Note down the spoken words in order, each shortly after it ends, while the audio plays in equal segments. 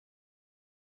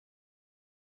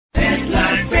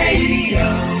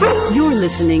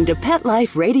listening to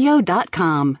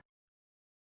PetLifeRadio.com.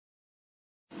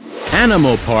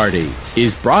 Animal Party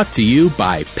is brought to you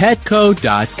by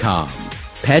Petco.com.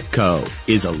 Petco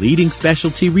is a leading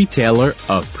specialty retailer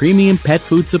of premium pet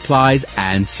food supplies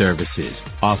and services,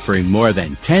 offering more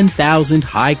than 10,000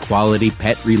 high-quality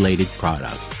pet-related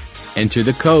products. Enter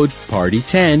the code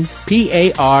PARTY10,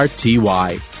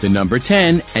 P-A-R-T-Y, the number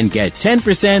 10, and get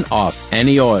 10% off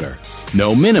any order.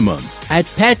 No minimum at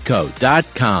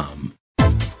Petco.com.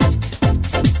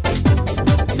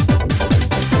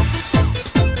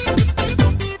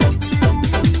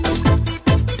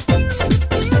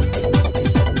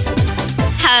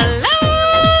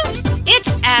 Hello!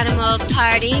 It's Animal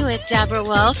Party with Deborah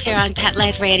Wolf here on Pet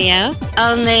Life Radio.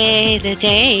 Only the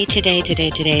day today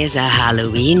is a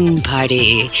Halloween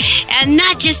party. And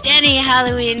not just any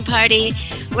Halloween party.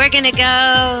 We're going to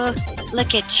go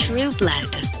look at True Blood.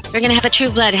 We're going to have a True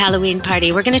Blood Halloween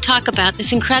party. We're going to talk about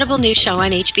this incredible new show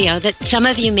on HBO that some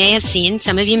of you may have seen,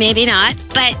 some of you maybe not.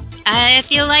 But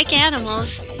if you like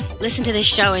animals, listen to this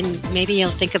show and maybe you'll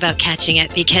think about catching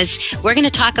it, because we're going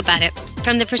to talk about it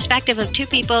from the perspective of two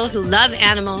people who love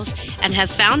animals and have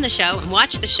found the show and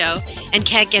watched the show and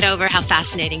can't get over how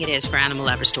fascinating it is for animal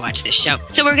lovers to watch this show.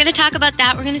 So we're going to talk about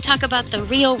that. We're going to talk about the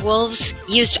real wolves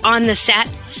used on the set.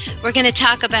 We're going to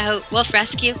talk about wolf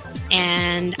rescue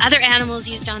and other animals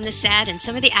used on the set and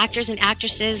some of the actors and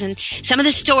actresses and some of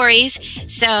the stories.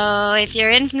 So if you're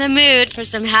in the mood for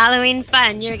some Halloween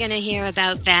fun, you're going to hear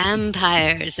about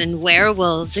vampires and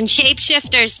werewolves and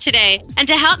shapeshifters today. And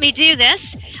to help me do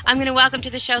this, I'm going to welcome to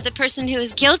the show the person who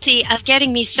is guilty of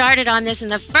getting me started on this in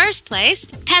the first place,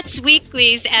 Pets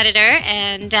Weekly's editor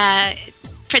and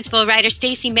principal writer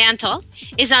Stacey Mantle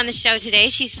is on the show today.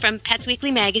 She's from Pets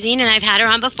Weekly magazine, and I've had her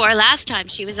on before. Last time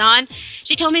she was on,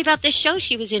 she told me about this show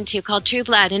she was into called True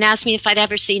Blood and asked me if I'd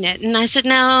ever seen it. And I said,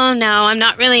 no, I'm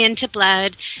not really into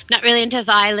blood. I'm not really into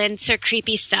violence or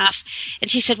creepy stuff. And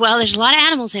she said, well, there's a lot of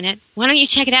animals in it. Why don't you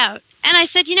check it out? And I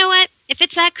said, you know what? If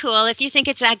it's that cool, if you think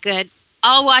it's that good,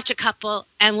 I'll watch a couple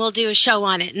and we'll do a show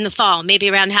on it in the fall, maybe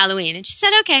around Halloween. And she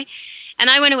said, okay. And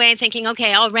I went away thinking,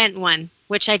 okay, I'll rent one,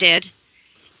 which I did.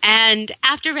 And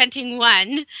after renting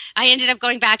one, I ended up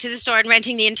going back to the store and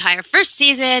renting the entire first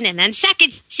season and then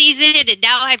second season. And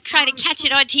now I'm trying to catch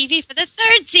it on TV for the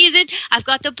third season. I've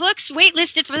got the books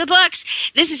waitlisted for the books.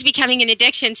 This is becoming an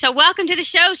addiction. So welcome to the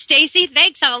show, Stacey.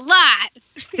 Thanks a lot.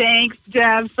 Thanks,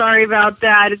 Deb. Sorry about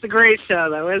that. It's a great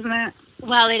show, though, isn't it?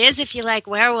 Well, it is if you like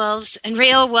werewolves and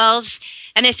real wolves.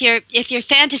 And if you're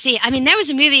fantasy, I mean, there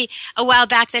was a movie a while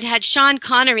back that had Sean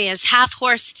Connery as half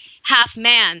horse, half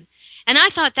man. And I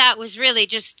thought that was really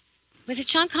just, was it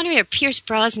Sean Connery or Pierce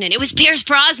Brosnan? It was Pierce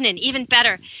Brosnan, even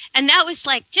better. And that was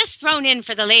like just thrown in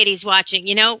for the ladies watching,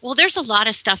 you know? Well, there's a lot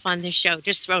of stuff on this show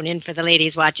just thrown in for the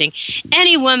ladies watching.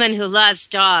 Any woman who loves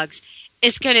dogs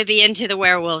is going to be into the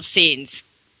werewolf scenes.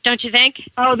 Don't you think?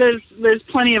 Oh, there's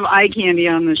plenty of eye candy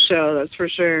on this show, that's for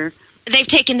sure. They've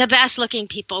taken the best-looking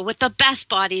people with the best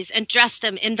bodies and dressed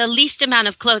them in the least amount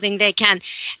of clothing they can.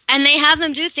 And they have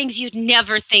them do things you'd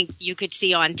never think you could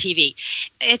see on TV.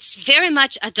 It's very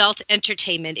much adult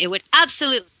entertainment. It would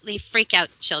absolutely freak out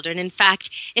children. In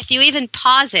fact, if you even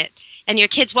pause it and your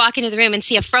kids walk into the room and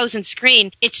see a frozen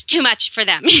screen, it's too much for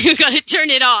them. You've got to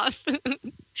turn it off.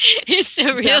 It's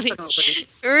a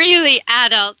really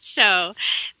adult show.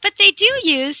 But they do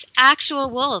use actual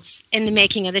wolves in the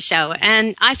making of the show.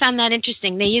 And I found that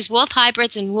interesting. They use wolf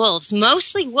hybrids and wolves,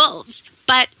 mostly wolves.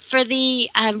 But for the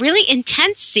really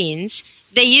intense scenes,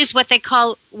 they use what they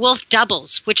call wolf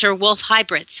doubles, which are wolf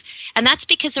hybrids. And that's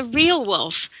because a real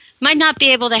wolf might not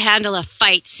be able to handle a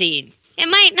fight scene. It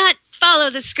might not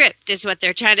follow the script is what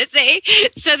they're trying to say.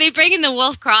 So they bring in the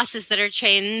wolf crosses that are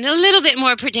trained a little bit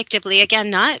more predictably.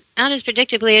 Again, not as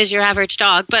predictably as your average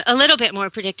dog, but a little bit more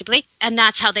predictably. And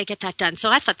that's how they get that done. So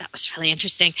I thought that was really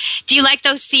interesting. Do you like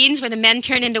those scenes where the men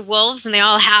turn into wolves and they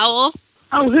all howl?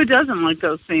 Oh, who doesn't like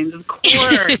those scenes? Of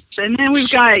course. And then we've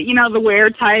got, the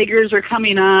were-tigers are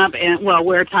coming up, and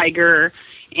were-tiger,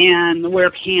 and the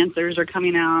were-panthers are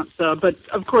coming out. So, but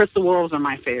of course the wolves are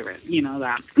my favorite. You know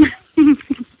that.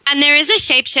 And there is a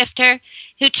shapeshifter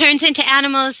who turns into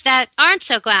animals that aren't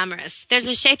so glamorous. There's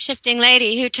a shapeshifting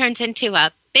lady who turns into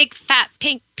a big, fat,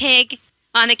 pink pig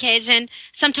on occasion.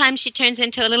 Sometimes she turns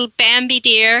into a little Bambi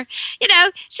deer.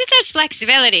 There's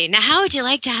flexibility. Now, how would you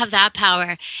like to have that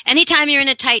power? Anytime you're in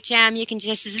a tight jam, you can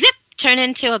just zip, turn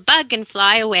into a bug and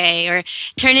fly away, or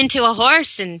turn into a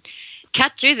horse and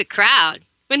cut through the crowd.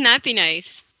 Wouldn't that be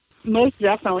nice? Most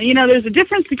definitely. There's a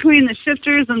difference between the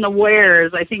shifters and the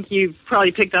wearers. I think you've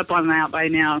probably picked up on that by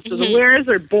now. So the wearers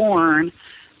are born.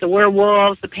 The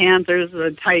werewolves, the panthers,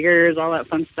 the tigers, all that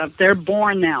fun stuff, they're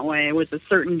born that way with a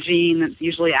certain gene that's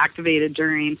usually activated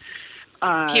during...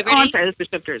 puberty? Oh, I'm sorry, that's the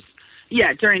shifters.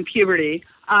 Yeah, during puberty.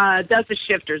 That's the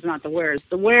shifters, not the wearers.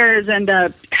 The wearers end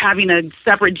up having a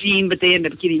separate gene, but they end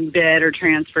up getting bit or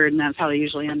transferred, and that's how they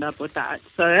usually end up with that.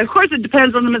 So, of course, it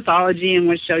depends on the mythology and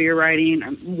which show you're writing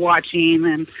or watching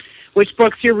and which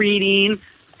books you're reading.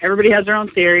 Everybody has their own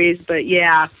theories, but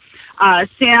yeah.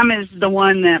 Sam is the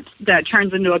one that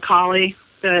turns into a collie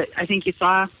that I think you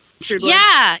saw.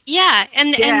 Yeah,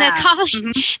 and the collie,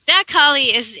 Mm-hmm. that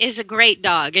collie is a great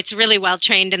dog. It's really well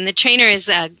trained, and the trainer is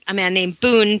a man named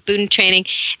Boone Training,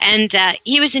 and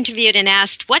he was interviewed and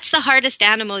asked, "What's the hardest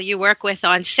animal you work with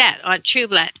on set on True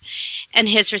Blood?" And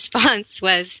his response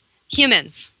was,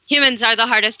 "Humans. Humans are the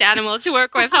hardest animal to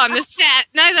work with on the set."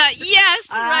 And I thought,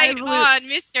 yes, right on,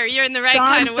 mister. You're in the right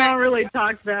kind of work. Don't really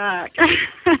talk back.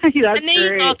 That's and they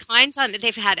use all kinds on it.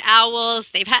 They've had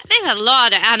owls. They've had a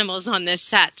lot of animals on this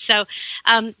set. So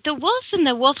the wolves and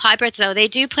the wolf hybrids, though, they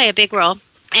do play a big role.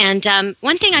 And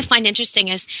one thing I find interesting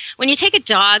is when you take a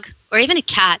dog or even a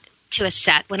cat to a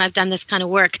set, when I've done this kind of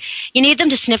work, you need them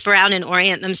to sniff around and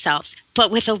orient themselves.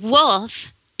 But with a wolf,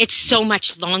 it's so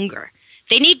much longer.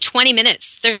 They need 20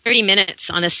 minutes, 30 minutes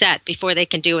on a set before they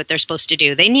can do what they're supposed to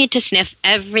do. They need to sniff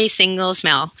every single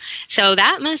smell. So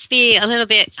that must be a little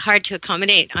bit hard to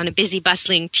accommodate on a busy,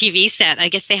 bustling TV set. I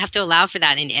guess they have to allow for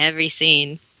that in every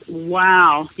scene.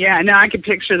 Wow. Yeah, no, I could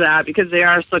picture that because they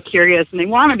are so curious and they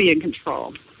want to be in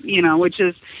control, which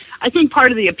is, I think,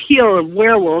 part of the appeal of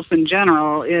werewolves in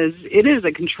general is it is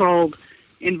a controlled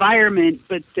environment,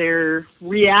 but they're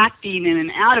reacting in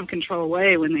an out-of-control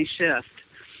way when they shift.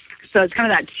 So it's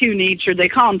kind of that two-natured. They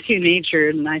call them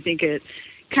two-natured, and I think it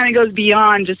kind of goes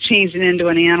beyond just changing into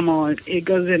an animal. It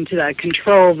goes into that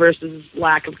control versus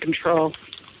lack of control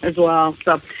as well.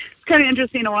 So it's kind of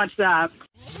interesting to watch that.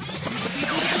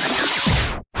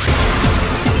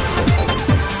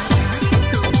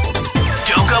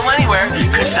 Don't go anywhere,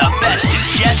 because the best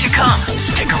is yet to come.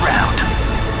 Stick around.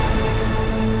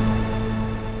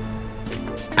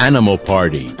 Animal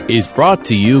Party is brought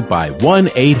to you by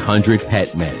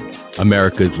 1-800-PET-MEDS,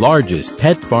 America's largest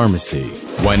pet pharmacy.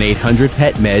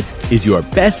 1-800-PET-MEDS is your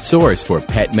best source for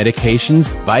pet medications,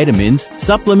 vitamins,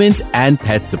 supplements, and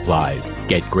pet supplies.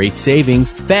 Get great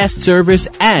savings, fast service,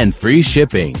 and free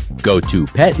shipping. Go to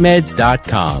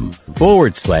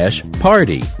petmeds.com/party,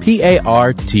 PARTY,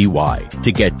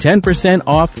 to get 10%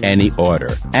 off any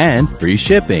order and free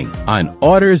shipping on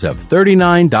orders of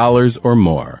 $39 or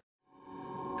more.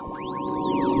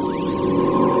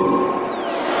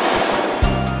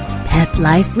 Pet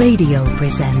Life Radio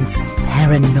presents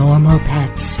Paranormal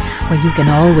Pets, where you can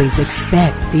always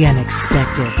expect the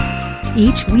unexpected.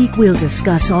 Each week we'll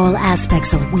discuss all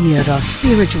aspects of weird or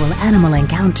spiritual animal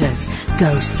encounters,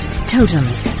 ghosts,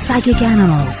 totems, psychic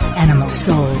animals, animal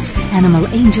souls, animal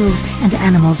angels, and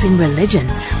animals in religion,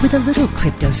 with a little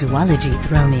cryptozoology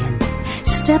thrown in.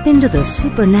 Step into the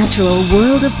supernatural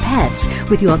world of pets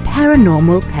with your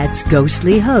Paranormal Pets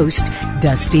ghostly host,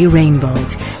 Dusty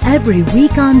Rainbolt, every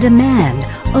week on demand,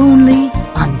 only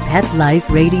on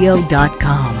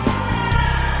PetLifeRadio.com.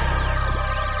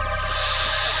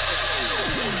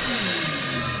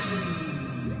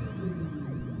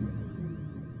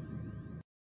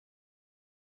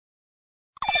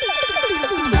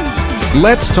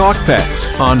 Let's Talk Pets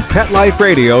on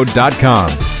PetLifeRadio.com.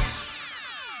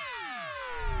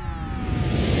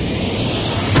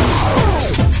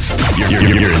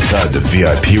 You're inside the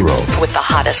VIP room with the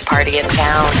hottest party in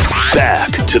town.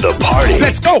 Back to the party.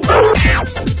 Let's go! Well,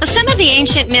 some of the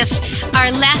ancient myths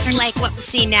are less like what we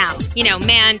see now.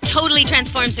 Man totally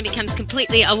transforms and becomes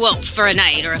completely a wolf for a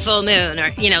night or a full moon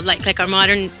or, like our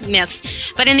modern myths.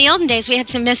 But in the olden days, we had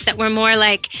some myths that were more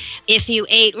like if you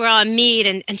ate raw meat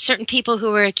and certain people who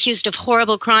were accused of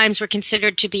horrible crimes were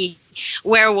considered to be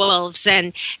werewolves.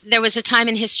 And there was a time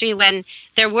in history when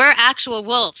there were actual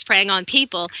wolves preying on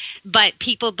people, but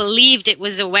people believed it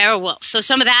was a werewolf. So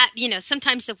some of that,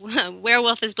 sometimes a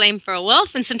werewolf is blamed for a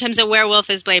wolf, and sometimes a werewolf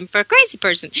is blamed for a crazy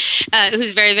person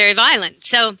who's very, very violent.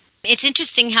 So it's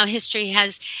interesting how history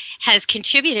has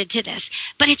contributed to this.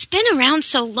 But it's been around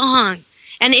so long,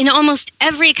 and in almost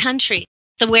every country,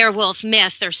 the werewolf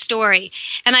myth or story.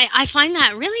 And I find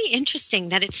that really interesting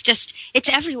that it's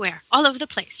everywhere, all over the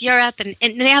place, Europe, and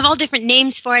they have all different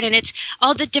names for it, and it's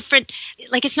all the different,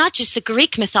 it's not just the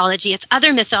Greek mythology, it's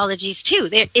other mythologies too.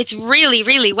 It's really,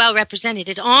 really well represented.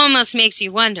 It almost makes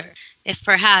you wonder if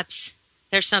perhaps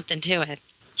there's something to it.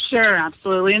 Sure,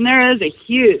 absolutely. And there is a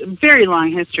very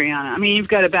long history on it. I mean, you've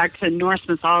got it back to Norse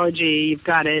mythology. You've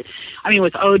got it,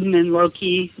 with Odin and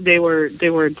Loki, they were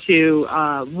two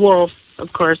wolves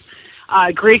of course.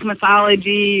 Greek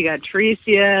mythology, you got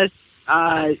Tiresias.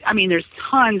 I mean, there's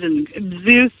tons, and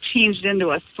Zeus changed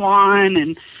into a swan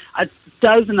and a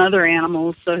dozen other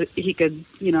animals so he could,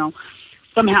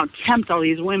 somehow tempt all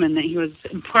these women that he was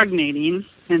impregnating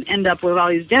and end up with all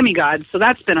these demigods. So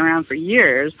that's been around for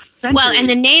years. Centuries. Well, and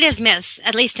the native myths,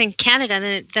 at least in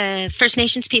Canada, the First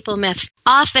Nations people myths,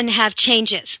 often have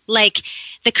changes, like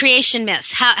the creation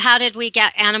myths. How did we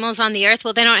get animals on the earth?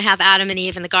 Well, they don't have Adam and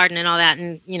Eve in the garden and all that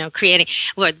and, creating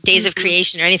days of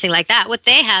creation or anything like that. What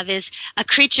they have is a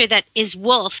creature that is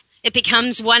wolf. It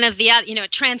becomes one of the other,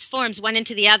 it transforms one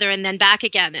into the other and then back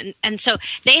again. And so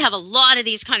they have a lot of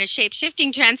these kind of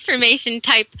shape-shifting transformation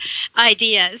type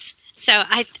ideas. So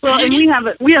and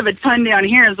we have a ton down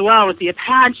here as well with the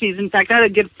Apaches. In fact, I had a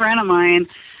good friend of mine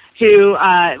who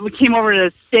came over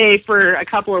to stay for a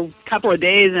couple of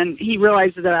days, and he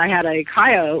realized that I had a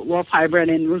coyote wolf hybrid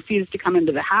and refused to come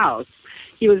into the house.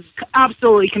 He was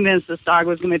absolutely convinced this dog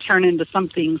was going to turn into some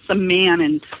man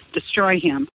and destroy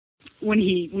him. When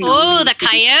he, the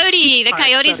coyote! The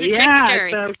coyote's the trickster.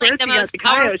 So it's like the most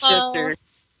powerful.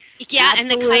 Yeah, absolutely.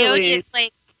 And the coyote is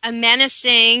like a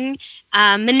menacing,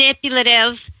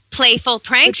 manipulative, playful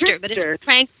prankster. But his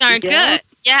pranks aren't good.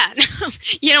 Yeah,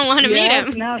 you don't want to meet him.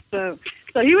 No, so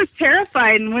he was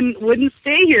terrified and wouldn't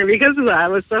stay here because of that.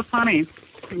 It was so funny.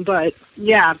 But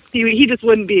yeah, he just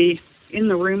wouldn't be in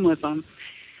the room with them.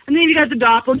 And then you got the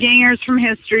doppelgangers from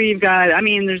history. You've got,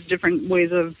 there's different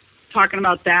ways of talking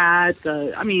about that.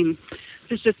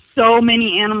 There's just so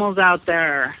many animals out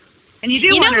there. And you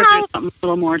do wonder if there's something a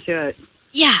little more to it.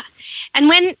 Yeah. And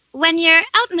when you're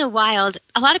out in the wild,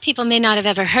 a lot of people may not have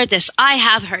ever heard this. I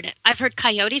have heard it. I've heard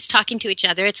coyotes talking to each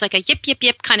other. It's like a yip, yip,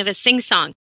 yip kind of a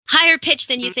sing-song. Higher pitch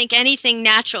than you think anything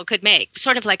natural could make.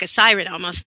 Sort of like a siren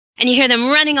almost. And you hear them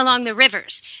running along the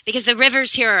rivers, because the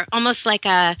rivers here are almost like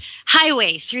a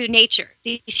highway through nature.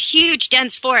 These huge,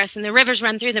 dense forests, and the rivers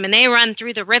run through them, and they run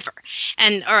through the river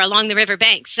or along the river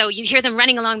banks. So you hear them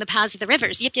running along the paths of the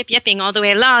rivers, yip, yip, yipping all the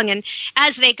way along. And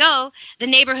as they go, the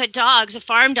neighborhood dogs, the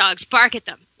farm dogs, bark at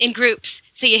them in groups.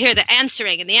 So you hear the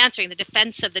answering, the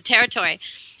defense of the territory.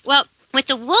 Well, with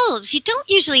the wolves, you don't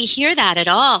usually hear that at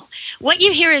all. What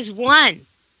you hear is one.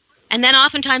 And then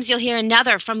oftentimes you'll hear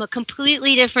another from a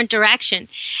completely different direction.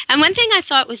 And one thing I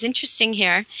thought was interesting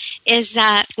here is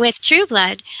that with True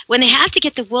Blood, when they have to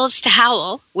get the wolves to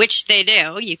howl, which they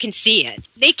do, you can see it,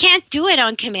 they can't do it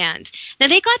on command. Now,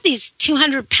 they got these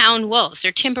 200-pound wolves.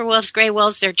 They're timber wolves, gray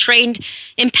wolves. They're trained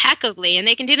impeccably, and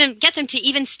they can get them to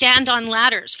even stand on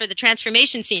ladders for the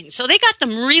transformation scenes. So they got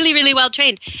them really, really well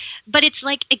trained. But it's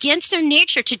like against their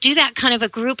nature to do that kind of a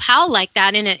group howl like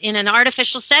that in an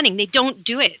artificial setting. They don't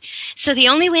do it. So the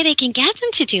only way they can get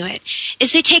them to do it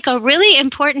is they take a really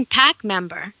important pack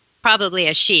member, probably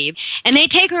a sheep, and they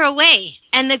take her away,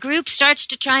 and the group starts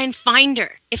to try and find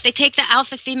her. If they take the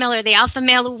alpha female or the alpha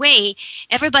male away,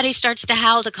 everybody starts to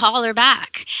howl to call her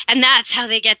back. And that's how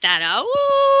they get that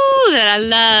ooh that I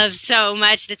love so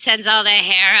much, that sends all the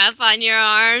hair up on your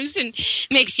arms and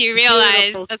makes you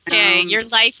realize, okay, your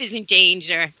life is in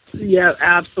danger. Yeah,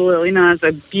 absolutely. No, it's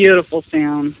a beautiful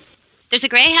sound. There's a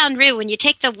greyhound roo when you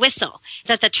take the whistle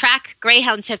that the track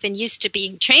greyhounds have been used to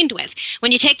being trained with.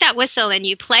 When you take that whistle and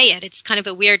you play it, it's kind of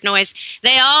a weird noise.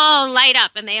 They all light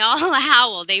up and they all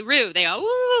howl. They roo. They all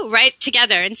woo right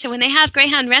together. And so when they have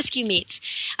greyhound rescue meets,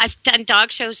 I've done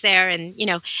dog shows there and,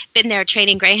 been there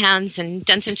training greyhounds and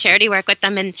done some charity work with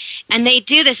them. And they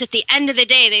do this at the end of the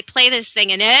day. They play this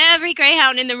thing and every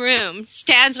greyhound in the room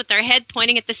stands with their head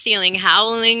pointing at the ceiling,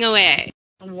 howling away.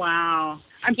 Wow.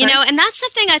 And that's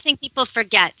something I think people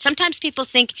forget. Sometimes people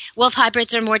think wolf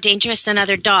hybrids are more dangerous than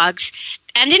other dogs.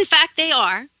 And in fact, they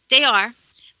are. They are.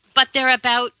 But they're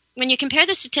about, when you compare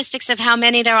the statistics of how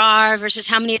many there are versus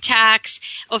how many attacks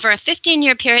over a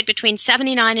 15-year period between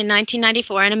 79 and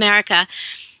 1994 in America,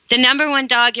 the number one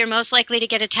dog you're most likely to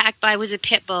get attacked by was a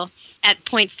pit bull at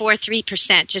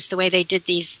 0.43%, just the way they did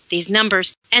these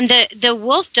numbers. And the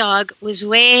wolf dog was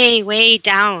way, way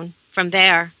down from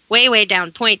there. Way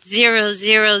down,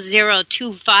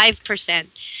 0.00025%.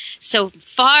 So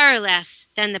far less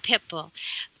than the pit bull.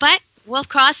 But wolf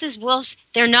crosses, wolves,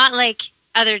 they're not like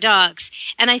other dogs.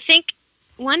 And I think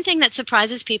one thing that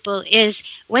surprises people is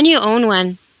when you own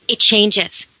one, it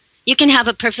changes. You can have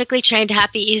a perfectly trained,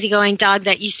 happy, easygoing dog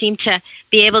that you seem to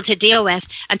be able to deal with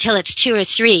until it's 2 or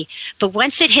 3. But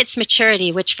once it hits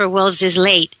maturity, which for wolves is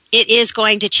late, it is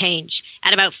going to change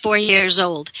at about 4 years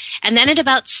old. And then at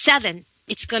about 7,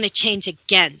 it's going to change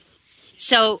again.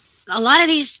 So a lot of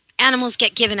these animals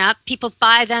get given up. People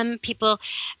buy them. People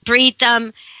breed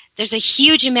them. There's a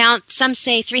huge amount. Some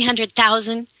say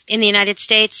 300,000 in the United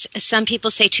States. Some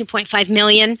people say 2.5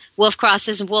 million wolf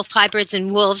crosses and wolf hybrids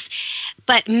and wolves,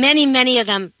 but many, many of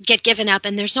them get given up,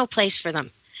 and there's no place for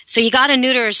them. So you got to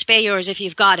neuter or spay yours if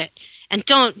you've got it. And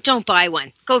don't buy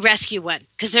one. Go rescue one,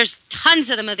 because there's tons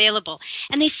of them available.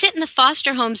 And they sit in the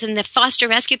foster homes and the foster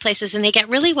rescue places, and they get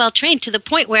really well trained to the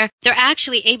point where they're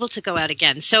actually able to go out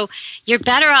again. So you're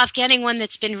better off getting one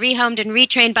that's been rehomed and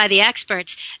retrained by the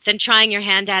experts than trying your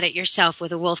hand at it yourself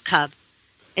with a wolf cub.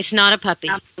 It's not a puppy.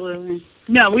 Absolutely.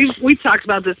 No, we've talked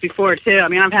about this before too. I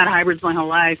mean, I've had hybrids my whole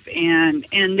life, and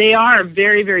they are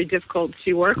very, very difficult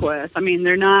to work with. I mean,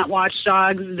 they're not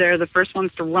watchdogs. They're the first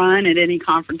ones to run at any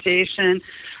confrontation.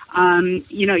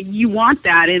 You want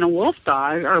that in a wolf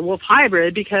dog or a wolf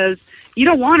hybrid because you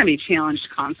don't want to be challenged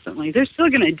constantly. They're still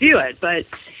going to do it, but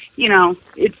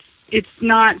it's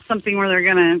not something where they're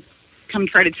going to come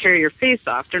try to tear your face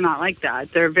off. They're not like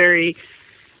that. They're very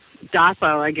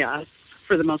docile, I guess,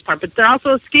 for the most part, but they're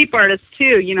also escape artists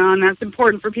too, and that's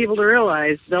important for people to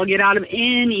realize. They'll get out of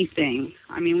anything.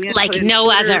 I mean, we have like no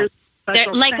other.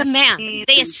 They're like a man.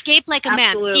 They escape like a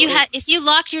Absolutely. man. If you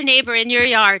locked your neighbor in your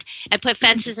yard and put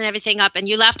fences and everything up and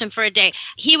you left him for a day,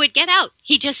 he would get out.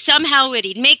 He just somehow would.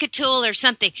 He'd make a tool or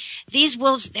something. These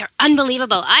wolves, they're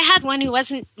unbelievable. I had one who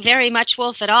wasn't very much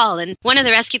wolf at all. And one of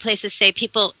the rescue places say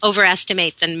people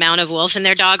overestimate the amount of wolf in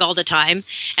their dog all the time,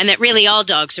 and that really all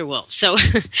dogs are wolves. So,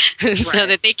 so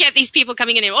that they get these people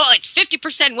coming in and, it's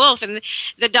 50% wolf, and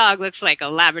the dog looks like a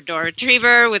Labrador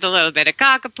Retriever with a little bit of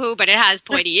cockapoo, but it has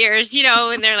pointy ears.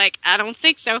 And they're like, I don't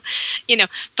think so,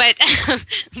 but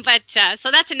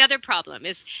so that's another problem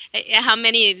is how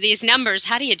many of these numbers,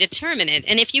 how do you determine it?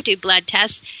 And if you do blood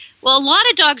tests, well, a lot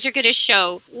of dogs are going to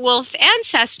show wolf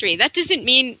ancestry. That doesn't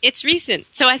mean it's recent.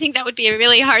 So I think that would be a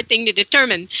really hard thing to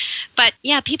determine. But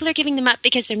yeah, people are giving them up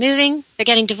because they're moving, they're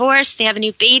getting divorced, they have a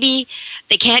new baby,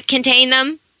 they can't contain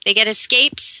them. They get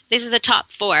escapes. These are the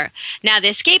top 4. Now, the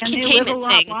escape containment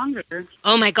thing. Longer.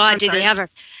 Oh my God, do they ever?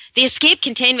 The escape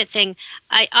containment thing,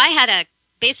 I had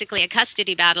basically a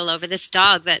custody battle over this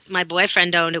dog that my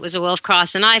boyfriend owned. It was a wolf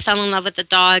cross, and I fell in love with the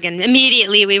dog, and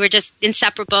immediately we were just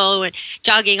inseparable and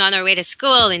jogging on our way to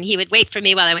school, and he would wait for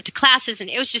me while I went to classes, and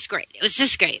it was just great. It was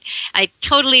just great. I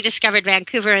totally discovered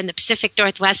Vancouver and the Pacific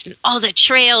Northwest and all the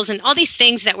trails and all these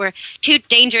things that were too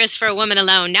dangerous for a woman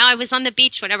alone. Now I was on the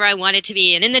beach whenever I wanted to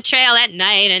be and in the trail at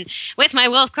night, and with my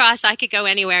wolf cross I could go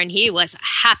anywhere, and he was a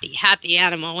happy, happy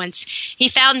animal once he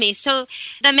found me. So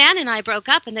the man and I broke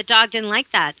up, and the dog didn't like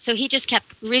that. So he just kept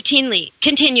routinely,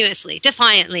 continuously,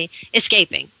 defiantly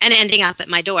escaping and ending up at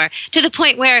my door to the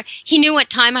point where he knew what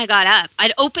time I got up.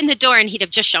 I'd open the door and he'd have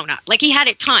just shown up. Like he had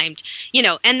it timed,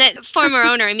 and the former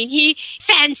owner, I mean, he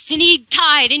fenced and he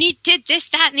tied and he did this,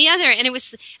 that, and the other. And it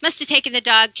must have taken the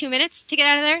dog 2 minutes to get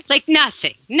out of there. Like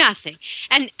nothing.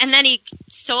 And then he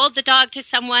sold the dog to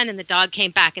someone and the dog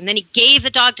came back. And then he gave the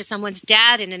dog to someone's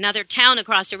dad in another town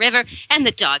across the river and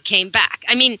the dog came back.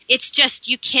 I mean, it's just,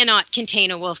 you cannot contain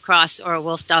a wolf cross or a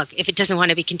wolf dog if it doesn't want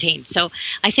to be contained. So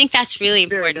I think that's really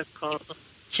important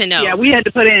to know. Yeah, we had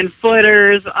to put in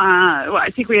footers. I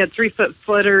think we had 3-foot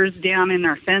footers down in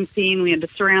our fencing. We had to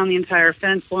surround the entire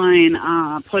fence line,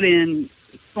 put in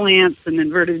slants and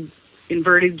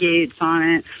inverted gates on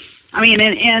it. I mean,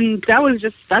 and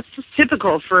that's just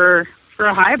typical for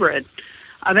a hybrid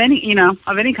of any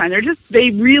kind.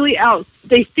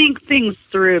 They think things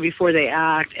through before they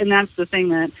act, and that's the thing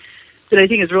that I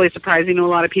think is really surprising to a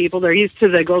lot of people. They're used to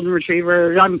the golden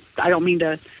retriever. I don't mean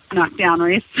to knock down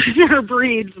race or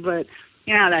breeds, but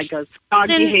that goes. Dog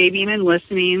behaving and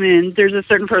listening, and there's a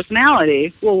certain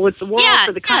personality. Well, with the wolf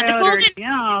or the coyote, the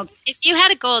golden, if you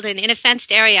had a golden in a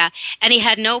fenced area and he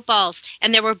had no balls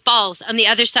and there were balls on the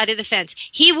other side of the fence,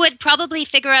 he would probably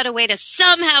figure out a way to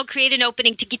somehow create an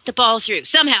opening to get the ball through,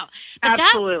 somehow. But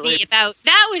Absolutely.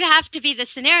 that would have to be the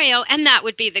scenario, and that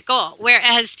would be the goal.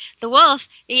 Whereas the wolf,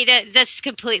 that's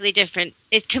completely different.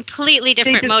 It's completely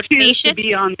different motivation. To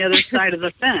be on the other side of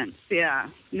the fence, yeah.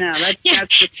 No, that's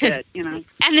just it, And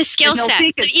the skill set,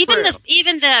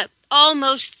 even the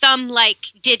almost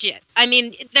thumb-like digit. I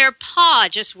mean, their paw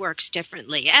just works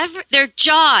differently. Their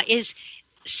jaw is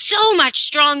so much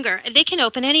stronger. They can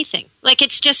open anything. Like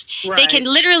it's just They can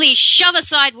literally shove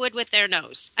aside wood with their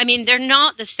nose. I mean, they're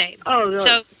not the same.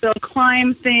 Oh, they'll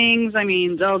climb things. I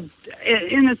mean, and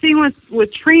the thing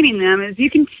with training them is you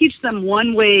can teach them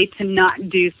one way to not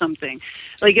do something.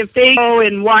 Like if they go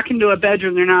and walk into a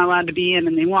bedroom they're not allowed to be in,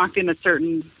 and they walked in a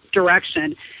certain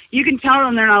direction, you can tell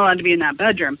them they're not allowed to be in that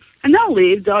bedroom. and they'll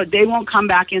leave. They won't come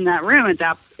back in that room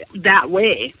at that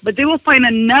way, but they will find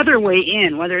another way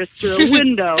in, whether it's through a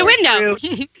window, through,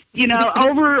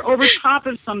 over top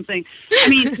of something. I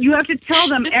mean, you have to tell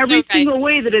them every single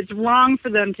way that it's wrong for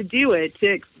them to do it,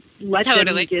 to let them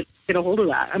get a hold of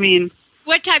that. I mean,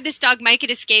 one time this dog Mike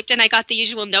had escaped, and I got the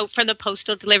usual note from the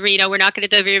postal delivery, we're not going to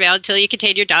deliver your mail until you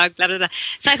contain your dog, blah, blah, blah.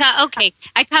 So I thought, okay,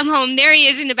 I come home, there he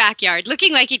is in the backyard,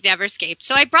 looking like he'd never escaped.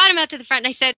 So I brought him out to the front, and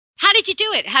I said, how did you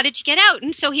do it? How did you get out?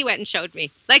 And so he went and showed me,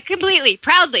 like completely,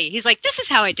 proudly. He's like, this is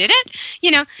how I did it,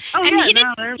 he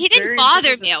didn't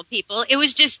bother mail people. It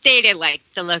was just they didn't like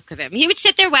the look of him. He would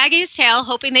sit there wagging his tail,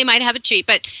 hoping they might have a treat,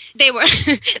 but they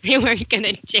weren't going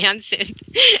to chance it.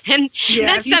 And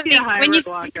that's something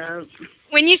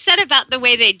when you said about the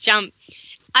way they jump.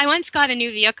 I once got a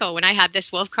new vehicle when I had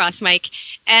this Wolf Cross Mike,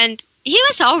 and he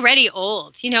was already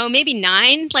old, maybe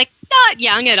 9, like not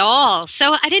young at all.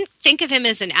 So I didn't think of him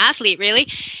as an athlete, really.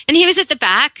 And he was at the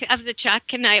back of the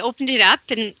truck, and I opened it up,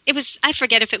 and it was, I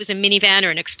forget if it was a minivan or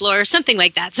an Explorer, something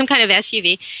like that, some kind of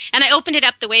SUV. And I opened it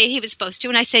up the way he was supposed to,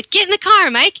 and I said, get in the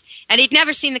car, Mike. And he'd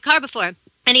never seen the car before.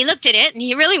 And he looked at it, and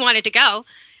he really wanted to go.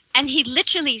 And he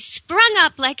literally sprung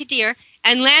up like a deer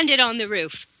and landed on the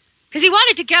roof. Because he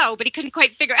wanted to go, but he couldn't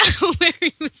quite figure out where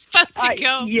he was supposed to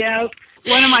go. Yeah.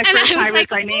 One of my first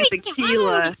hybrids I named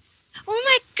Tequila. Oh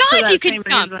my God, you could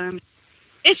jump.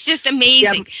 It's just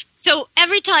amazing. Yep. So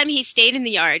every time he stayed in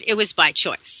the yard, it was by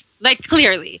choice. Like,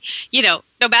 clearly, no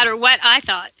matter what I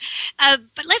thought.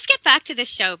 But let's get back to this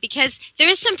show, because there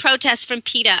is some protest from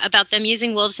PETA about them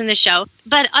using wolves in the show.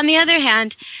 But on the other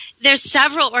hand, there's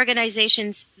several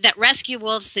organizations that rescue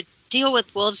wolves, that deal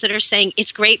with wolves, that are saying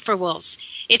it's great for wolves.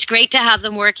 It's great to have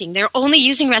them working. They're only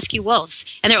using rescue wolves,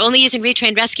 and they're only using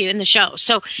retrained rescue in the show.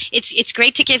 So it's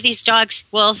great to give these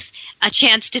wolves, a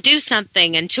chance to do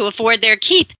something and to afford their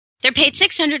keep. They're paid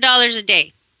 $600 a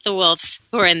day, the wolves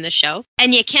who are in the show.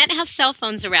 And you can't have cell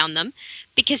phones around them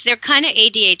because they're kind of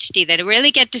ADHD. They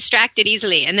really get distracted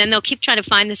easily, and then they'll keep trying to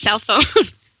find the cell phone.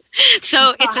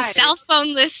 So it's a cell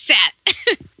phone-less set,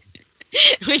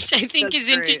 which I think is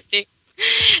interesting.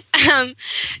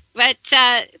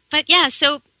 But yeah,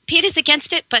 so PETA's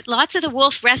against it, but lots of the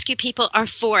wolf rescue people are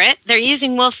for it. They're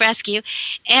using wolf rescue,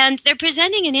 and they're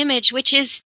presenting an image which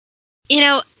is,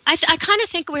 I kind of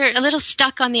think we're a little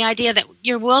stuck on the idea that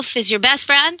your wolf is your best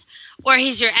friend or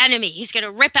he's your enemy. He's going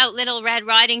to rip out Little Red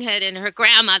Riding Hood and her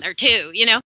grandmother too,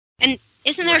 And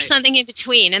isn't there something in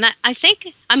between? And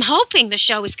I'm hoping the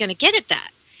show is going to get at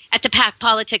that, at the pack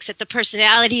politics, at the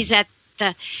personalities, at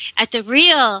the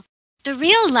real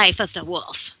life of the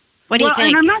wolf. What do you think?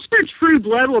 And I'm not sure True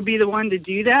Blood will be the one to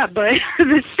do that, but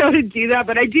the show to do that.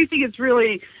 But I do think it's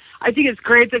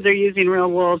great that they're using real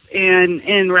wolves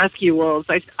and rescue wolves.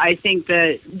 I think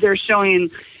that they're showing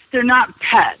they're not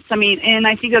pets. I mean, and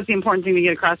I think that's the important thing to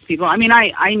get across to people. I mean,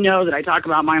 I know that I talk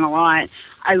about mine a lot.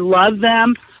 I love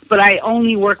them, but I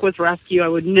only work with rescue. I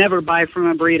would never buy from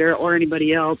a breeder or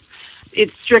anybody else.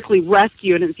 It's strictly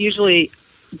rescue, and it's usually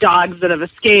dogs that have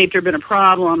escaped or been a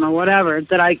problem or whatever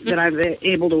that I'm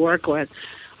able to work with.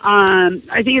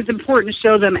 I think it's important to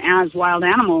show them as wild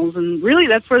animals, and really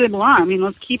that's where they belong. I mean,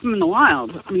 let's keep them in the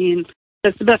wild. I mean,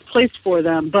 that's the best place for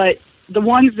them. But the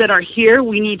ones that are here,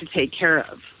 we need to take care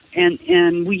of,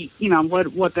 and we,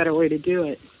 what better way to do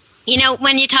it?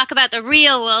 When you talk about the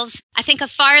real wolves, I think of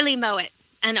Farley Mowat,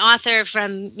 an author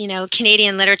from,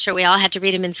 Canadian literature. We all had to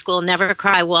read him in school, Never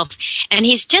Cry Wolf. And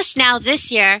he's just now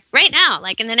this year, right now,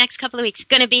 like in the next couple of weeks,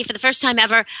 going to be for the first time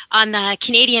ever on the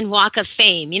Canadian Walk of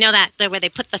Fame. That where they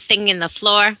put the thing in the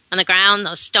floor, on the ground,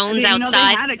 those stones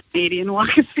outside. They had a Canadian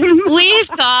Walk of Fame. We've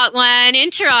got one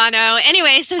in Toronto.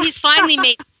 Anyway, so he's finally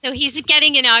so he's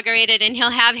getting inaugurated, and he'll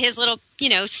have his little,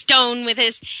 stone with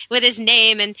his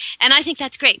name, and I think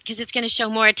that's great because it's going to show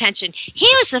more attention. He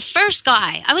was the first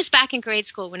guy. I was back in grade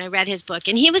school when I read his book,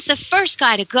 and he was the first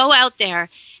guy to go out there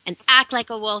and act like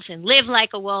a wolf and live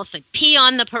like a wolf and pee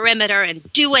on the perimeter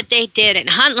and do what they did and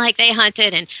hunt like they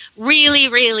hunted and really,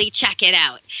 really check it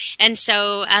out. And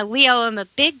so we owe him a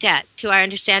big debt to our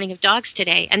understanding of dogs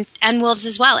today, and wolves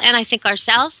as well, and I think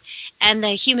ourselves and the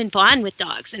human bond with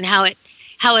dogs and how it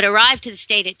arrived to the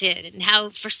state it did, and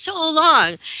how for so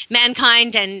long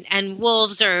mankind and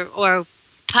wolves or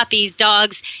puppies,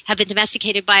 dogs, have been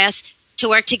domesticated by us to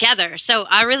work together. So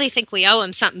I really think we owe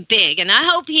him something big, and I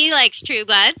hope he likes True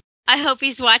Blood. I hope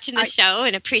he's watching the show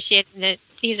and appreciating that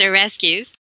these are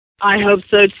rescues. I hope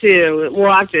so too.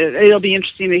 It'll be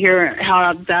interesting to hear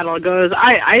how that all goes.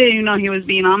 I didn't even know he was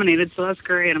being nominated, so that's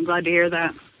great. I'm glad to hear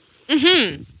that.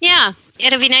 Mm-hmm. Yeah,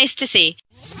 it'll be nice to see.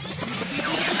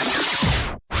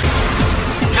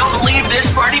 Don't leave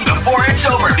this party before it's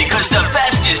over because the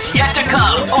best is yet to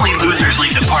come. Only losers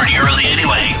leave the party early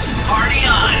anyway. Party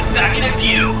on. Back in a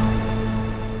few.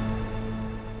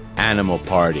 Animal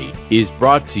Party is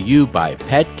brought to you by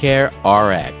Pet Care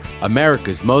RX,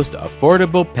 America's most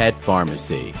affordable pet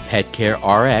pharmacy. Pet Care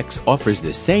RX offers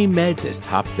the same meds as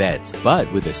top vets,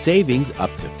 but with a savings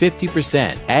up to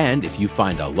 50%. And if you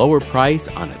find a lower price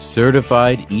on a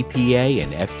certified EPA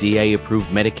and FDA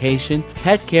approved medication,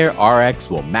 Pet Care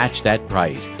RX will match that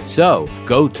price. So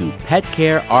go to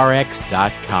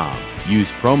petcarerx.com.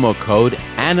 Use promo code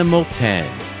ANIMAL10,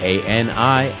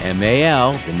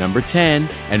 ANIMAL, the number 10,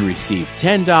 and receive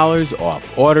 $10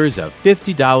 off orders of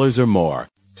 $50 or more.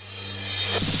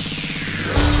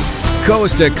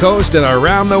 Coast to coast and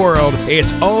around the world,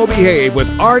 it's Oh Behave with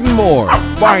Arden Moore.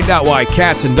 Find out why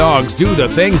cats and dogs do the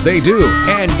things they do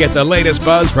and get the latest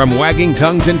buzz from wagging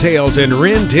tongues and tails in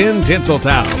Rin Tin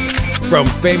Tinseltown. From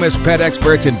famous pet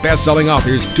experts and best-selling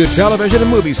authors to television and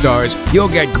movie stars, you'll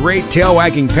get great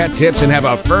tail-wagging pet tips and have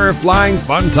a fur-flying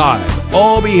fun time.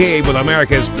 All Behave with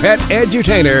America's pet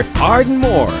edutainer, Arden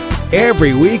Moore.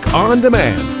 Every week on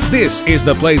demand. This is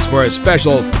the place for a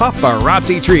special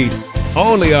paparazzi treat.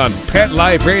 Only on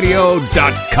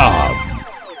PetLifeRadio.com.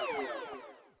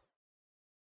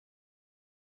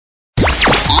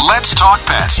 Let's talk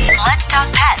pets. Let's talk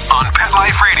pets On Pet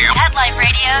Life Radio. Pet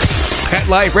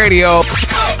Life Radio.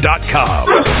 PetLifeRadio.com.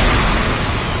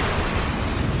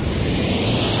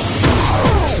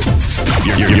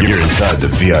 You're inside the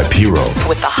VIP room.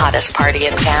 with the hottest party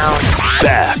in town.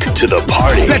 Back to the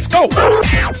party. Let's go!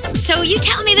 So you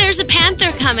tell me there's a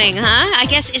panther coming, huh? I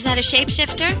guess, is that a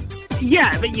shapeshifter?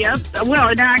 Yeah, but yes. Well,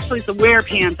 and actually it's a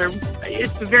werepanther.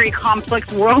 It's a very complex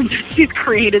world that she's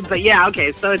created, but yeah,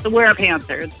 okay, so it's a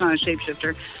werepanther. It's not a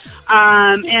shapeshifter.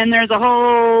 And there's a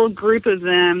whole group of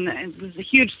them. It's a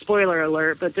huge spoiler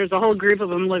alert, but there's a whole group of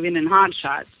them living in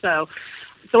Hotshot. So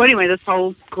anyway, this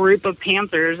whole group of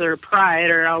panthers or pride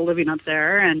are all living up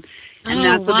there, and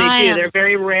that's what they do. They're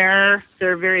very rare.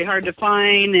 They're very hard to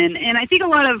find, and I think a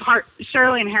lot of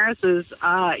Charlene Harris's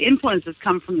influences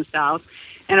come from the South.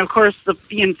 And of course,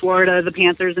 in Florida, the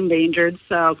panther's endangered.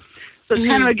 So it's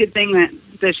kind of a good thing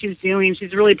that she's doing.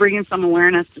 She's really bringing some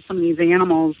awareness to some of these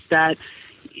animals that,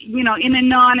 in a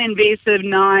non-invasive,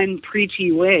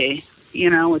 non-preachy way,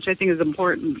 which I think is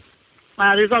important.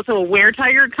 There's also a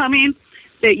were-tiger coming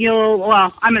that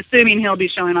I'm assuming he'll be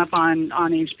showing up on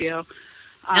HBO.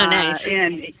 Oh, nice.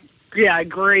 And yeah,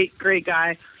 great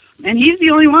guy. And he's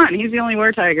the only one. He's the only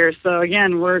were-tiger. So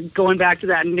again, we're going back to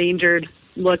that endangered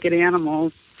look at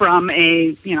animals from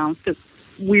a, this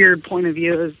weird point of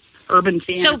view as urban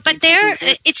fantasy. So, but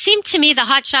it seemed to me the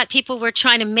hotshot people were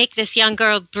trying to make this young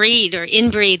girl breed or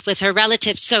inbreed with her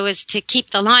relatives so as to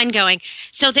keep the line going.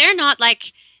 So they're not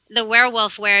like the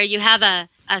werewolf where you have a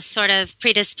sort of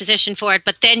predisposition for it,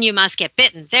 but then you must get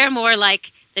bitten. They're more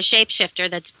like the shapeshifter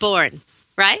that's born,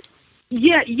 right?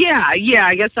 Yeah,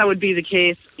 I guess that would be the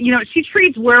case. She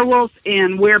treats werewolves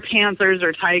and werepanthers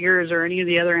or tigers or any of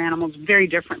the other animals very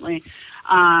differently.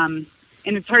 And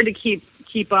it's hard to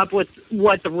keep up with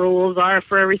what the rules are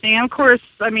for everything. And of course,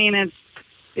 I mean,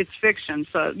 it's fiction,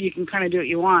 so you can kind of do what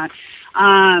you want.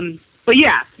 But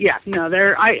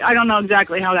I don't know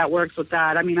exactly how that works with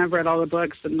that. I mean, I've read all the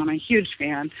books and I'm a huge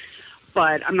fan,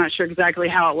 but I'm not sure exactly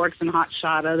how it works in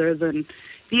Hotshot other than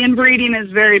the inbreeding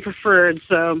is very preferred,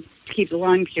 so keep the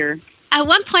line pure. At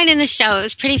one point in the show, it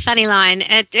was a pretty funny line.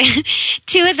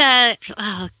 Two of I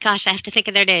have to think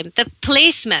of their name. The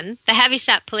policeman, the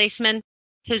heavyset policeman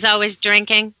who's always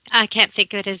drinking. I can't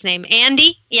think of his name.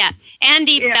 Andy? Yeah.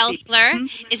 Andy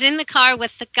Belfler is in the car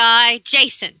with the guy,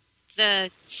 Jason, the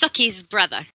Sookie's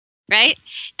brother, right?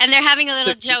 And they're having a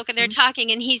little joke and they're talking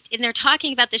and they're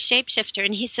talking about the shapeshifter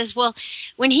and he says, well,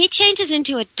 when he changes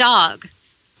into a dog,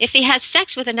 if he has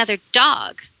sex with another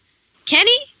dog, can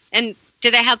he? And do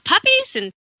they have puppies?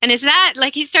 And is that,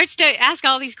 like, he starts to ask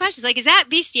all these questions, like, is that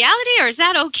bestiality or is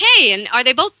that okay? And are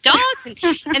they both dogs? And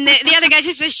the other guy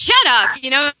just says, shut up,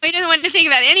 he doesn't want to think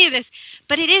about any of this.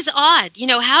 But it is odd,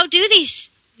 how do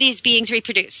these beings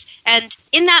reproduce? And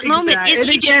in that moment, is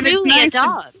he truly a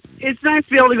dog? It's nice to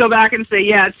be able to go back and say,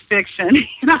 yeah, it's fiction,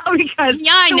 because...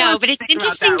 Yeah, I know, but it's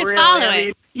interesting to follow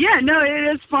it. Yeah, no,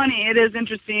 it is funny. It is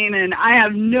interesting, and I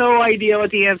have no idea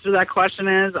what the answer to that question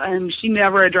is, and she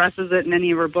never addresses it in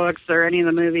any of her books or any of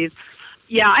the movies.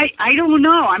 Yeah, I don't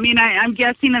know. I mean, I'm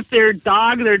guessing if they're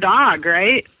dog,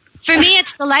 right? For me,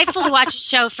 it's delightful to watch a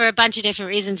show for a bunch of different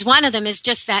reasons. One of them is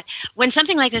just that when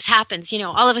something like this happens,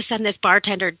 all of a sudden this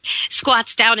bartender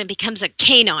squats down and becomes a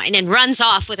canine and runs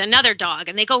off with another dog,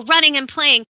 and they go running and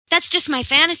playing that's just my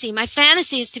fantasy. My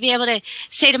fantasy is to be able to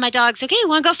say to my dogs, okay, you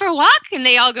want to go for a walk? And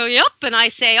they all go, yep. And I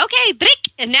say, okay, brick.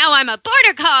 And now I'm a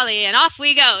border collie and off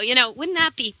we go. You know, wouldn't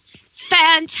that be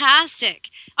fantastic?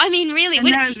 I mean, really,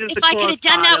 if I could have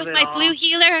done that with my blue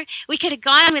heeler, we could have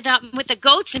gone with the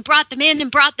goats and brought them in and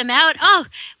brought them out. Oh,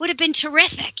 would have been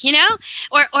terrific, you know?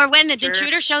 Or when the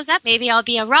intruder shows up, maybe I'll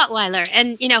be a Rottweiler.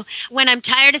 And, you know, when I'm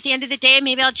tired at the end of the day,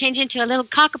 maybe I'll change into a little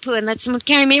cockapoo and let someone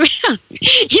carry me around.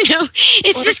 You know,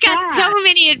 it's just got so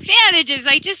many advantages.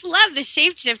 I just love the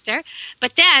shapeshifter.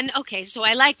 But then, okay, so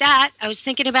I like that. I was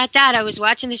thinking about that. I was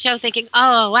watching the show thinking,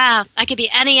 oh, wow, I could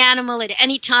be any animal at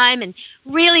any time and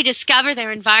really discover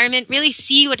their environment, really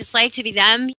see what it's like to be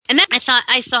them. And then I thought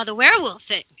I saw the werewolf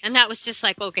thing. And that was just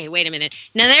like, okay, wait a minute.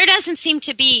 Now, there doesn't seem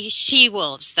to be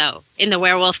she-wolves, though, in the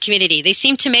werewolf community. They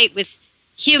seem to mate with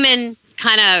human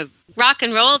kind of rock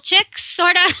and roll chicks,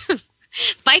 sort of.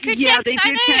 Biker chicks, are they?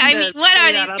 I mean, what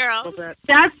are these girls?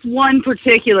 That's one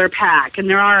particular pack, and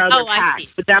there are other packs. I see.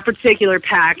 But that particular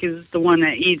pack is the one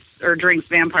that eats or drinks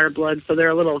vampire blood, so they're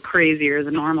a little crazier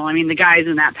than normal. I mean, the guys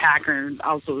in that pack are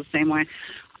also the same way.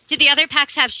 Do the other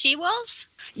packs have she-wolves?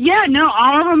 Yeah, no,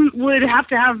 all of them would have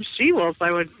to have she-wolves,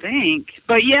 I would think.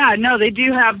 But yeah, no, they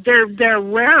do have. They're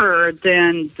rarer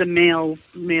than the male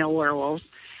werewolves.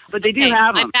 But they do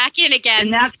have them. I'm back in again.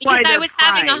 And that's because why I was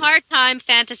having a hard time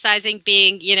fantasizing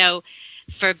being, you know,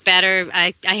 for better,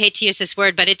 I hate to use this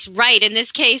word, but it's right. In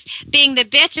this case, being the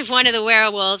bitch of one of the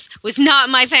werewolves was not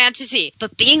my fantasy.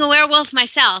 But being a werewolf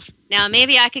myself, now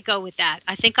maybe I could go with that.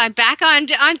 I think I'm back on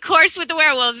course with the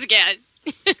werewolves again.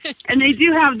 And they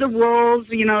do have the roles,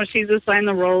 you know, she's assigned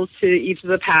the roles to each of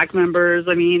the pack members.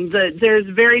 I mean, there's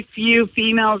very few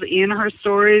females in her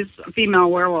stories,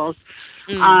 female werewolves.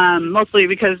 Mostly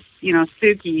because, you know,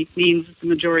 Suki needs the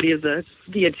majority of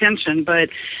the attention. But,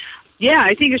 yeah,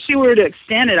 I think if she were to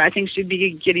extend it, I think she'd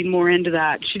be getting more into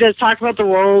that. She does talk about the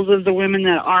roles of the women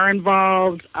that are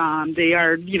involved. They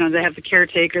are, you know, they have the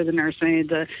caretaker, the nursemaid,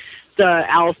 the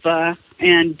alpha,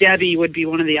 and Debbie would be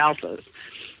one of the alphas.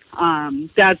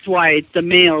 That's why the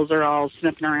males are all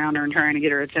sniffing around her and trying to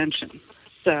get her attention.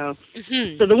 So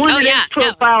the one that is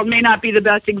profiled may not be the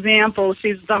best example.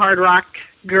 She's the hard rock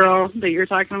girl that you're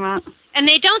talking about. And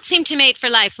they don't seem to mate for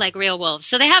life like real wolves.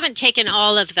 So they haven't taken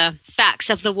all of the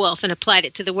facts of the wolf and applied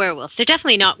it to the werewolf. They're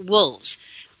definitely not wolves,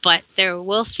 but they're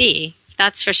wolfy.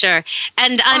 That's for sure.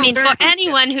 And I mean, for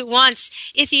anyone who wants,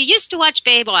 if you used to watch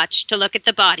Baywatch to look at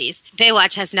the bodies,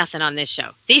 Baywatch has nothing on this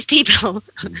show. These people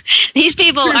are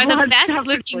the best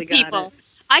looking people.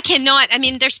 I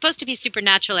mean, they're supposed to be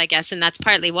supernatural, I guess, and that's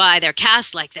partly why they're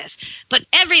cast like this. But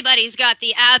everybody's got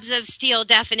the abs of steel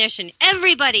definition.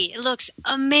 Everybody looks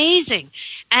amazing.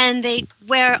 And they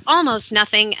wear almost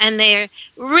nothing, and they're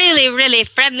really, really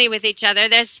friendly with each other.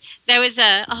 There was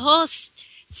a whole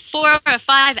 4 or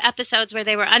 5 episodes where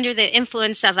they were under the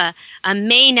influence of a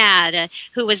Maenad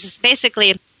who was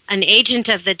basically an agent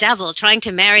of the devil, trying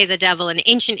to marry the devil, an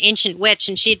ancient witch,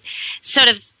 and she'd sort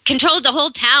of controlled the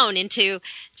whole town into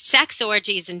sex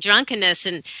orgies and drunkenness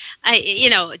and,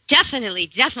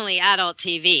 definitely adult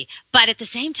TV. But at the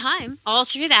same time, all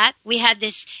through that, we had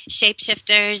this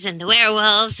shapeshifters and the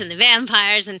werewolves and the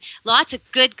vampires and lots of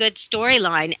good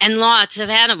storyline and lots of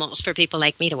animals for people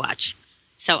like me to watch.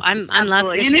 So I'm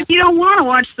loving this. And if you don't want to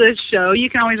watch this show, you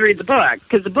can always read the book,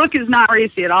 because the book is not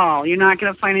racy at all. You're not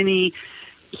going to find any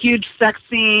huge sex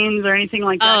scenes or anything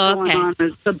like that going on.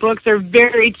 The books are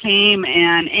very tame,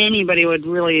 and anybody would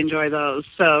really enjoy those.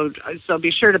 So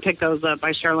be sure to pick those up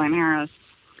by Charlaine Harris.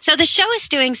 So the show is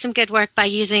doing some good work by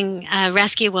using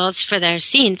rescue wolves for their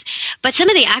scenes, but some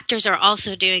of the actors are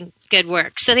also doing good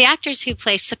work. So the actors who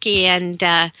play Sookie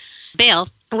and Bale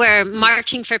were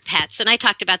marching for pets, and I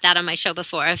talked about that on my show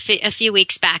before. A few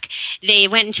weeks back, they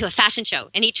went into a fashion show,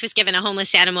 and each was given a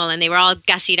homeless animal, and they were all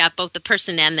gussied up, both the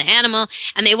person and the animal,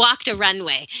 and they walked a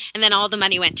runway, and then all the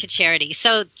money went to charity.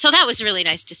 So that was really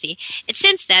nice to see. And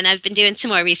since then, I've been doing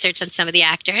some more research on some of the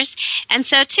actors, and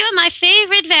so 2 of my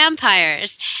favorite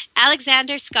vampires,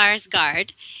 Alexander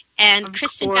Skarsgård and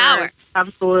Kristen Bauer.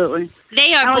 Absolutely.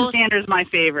 They are Alexander's my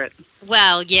favorite.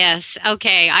 Well, yes.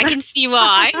 Okay. I can see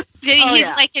why. He's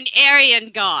like an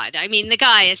Aryan god. I mean, the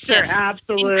guy is just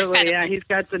absolutely incredible. Yeah, he's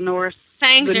got the Norse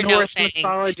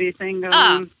mythology thing going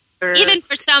on. Even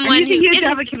for someone who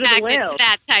isn't attracted to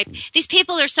that type, these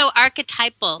people are so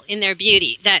archetypal in their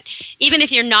beauty that even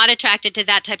if you're not attracted to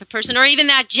that type of person or even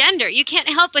that gender, you can't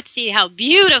help but see how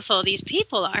beautiful these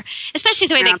people are, especially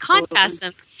the way they contrast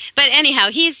them. But anyhow,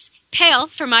 he's pale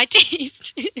for my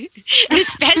taste,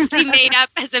 especially made up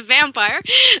as a vampire,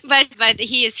 but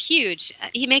he is huge.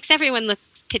 He makes everyone look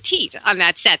petite on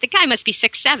that set. The guy must be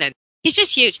 6'7". He's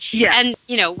just huge. Yeah. And,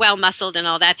 well muscled and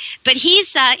all that. But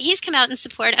he's come out in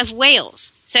support of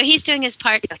whales. So he's doing his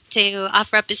part to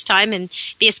offer up his time and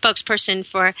be a spokesperson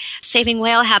for saving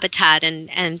whale habitat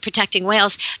and protecting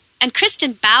whales. And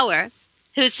Kristen Bauer,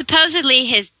 who's supposedly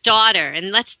his daughter,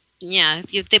 and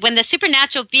when the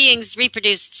supernatural beings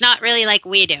reproduce, it's not really like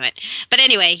we do it. But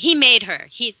anyway, he made her.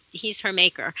 He's her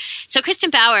maker. So Kristen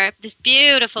Bauer, this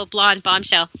beautiful blonde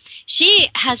bombshell, she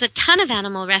has a ton of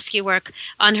animal rescue work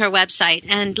on her website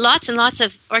and lots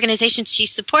of organizations she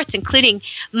supports, including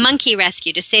Monkey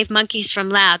Rescue to save monkeys from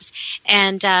labs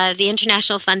and the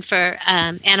International Fund for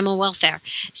Animal Welfare.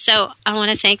 So I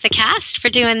want to thank the cast for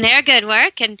doing their good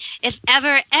work. And if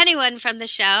ever anyone from the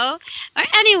show or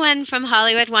anyone from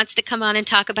Hollywood wants to come on and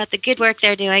talk about the good work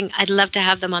they're doing, I'd love to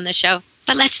have them on the show.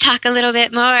 But let's talk a little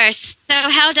bit more. So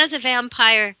how does a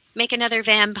vampire make another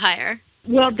vampire?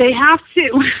 Well, they have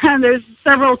to. There's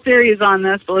several theories on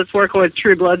this, but let's work with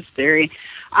True Blood's theory.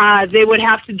 They would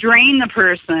have to drain the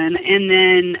person and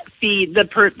then feed that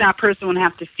person would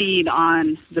have to feed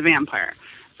on the vampire.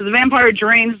 So the vampire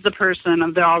drains the person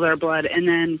of all their blood, and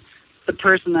then the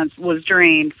person that was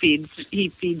drained feeds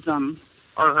them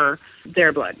or her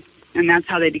their blood, and that's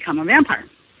how they become a vampire.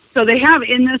 So they have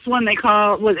in this one they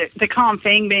call them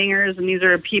fang bangers, and these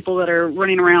are people that are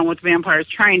running around with vampires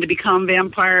trying to become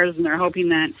vampires, and they're hoping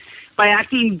that by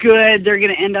acting good they're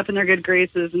going to end up in their good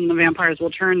graces and the vampires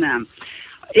will turn them.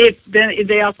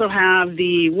 They also have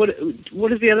the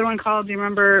what is the other one called? Do you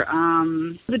remember?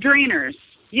 The drainers.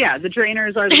 Yeah, the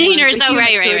drainers are the drainers. Ones,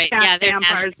 right. Yeah, they're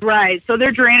vampires. nasty. Right. So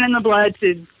they're draining the blood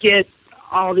to get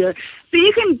all the. So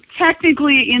you can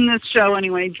technically, in this show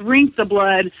anyway, drink the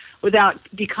blood without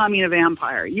becoming a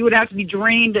vampire. You would have to be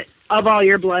drained of all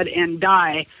your blood and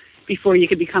die before you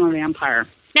could become a vampire.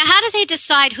 Now, how do they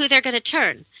decide who they're going to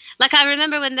turn? Like, I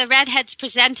remember when the redhead's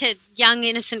presented, young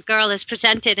innocent girl is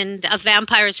presented, and a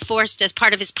vampire is forced as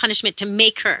part of his punishment to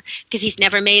make her, because he's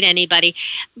never made anybody.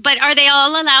 But are they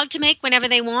all allowed to make whenever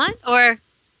they want, or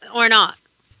not?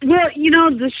 Well,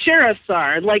 the sheriffs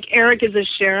are. Like, Eric is a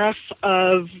sheriff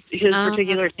of his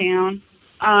particular town.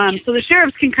 So the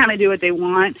sheriffs can kind of do what they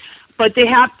want, but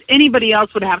anybody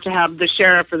else would have to have the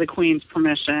sheriff or the queen's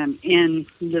permission in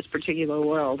this particular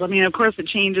world. I mean, of course, it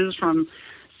changes from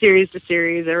series to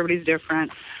series. Everybody's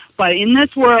different. But in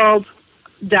this world,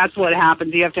 that's what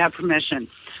happens. You have to have permission.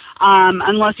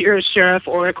 Unless you're a sheriff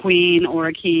or a queen or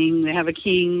a king. They have a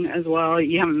king as well.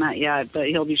 You haven't met yet, but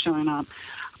he'll be showing up.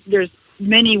 There's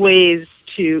many ways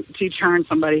to turn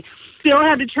somebody. Still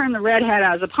had to turn the redhead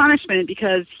as a punishment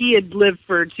because he had lived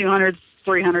for 200,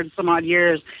 300 some odd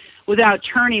years without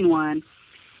turning one.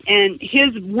 And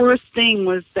his worst thing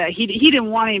was that he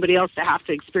didn't want anybody else to have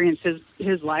to experience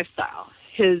his lifestyle,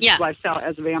 lifestyle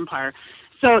as a vampire.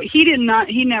 So he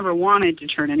never wanted to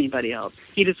turn anybody else.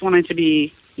 He just wanted to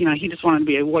be, he just wanted to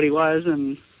be what he was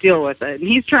and deal with it. And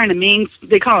he's trying to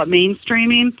they call it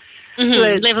mainstreaming.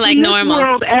 Mm-hmm. Live like normal. In this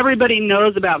world, everybody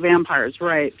knows about vampires,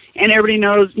 right? And nobody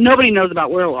knows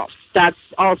about werewolves. That's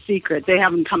all secret. They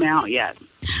haven't come out yet.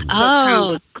 That's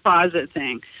kind of a closet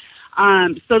thing.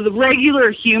 So the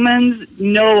regular humans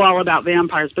know all about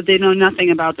vampires, but they know nothing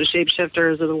about the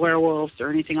shapeshifters or the werewolves or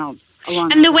anything else.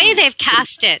 And the way they've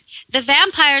cast it, the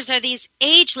vampires are these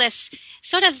ageless,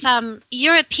 sort of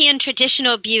European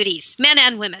traditional beauties, men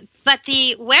and women. But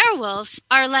the werewolves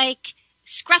are like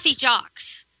scruffy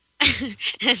jocks.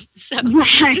 So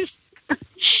right.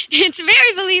 It's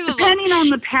very believable. Depending on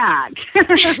the pack.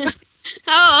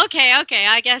 Oh, okay.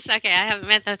 I guess, I haven't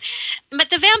met them. But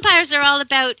the vampires are all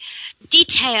about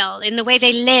detail in the way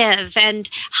they live and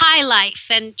high life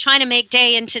and trying to make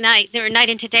day into night, or night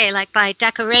into day, like by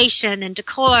decoration and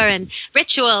decor and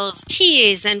rituals,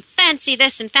 teas and fancy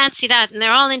this and fancy that. And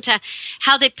they're all into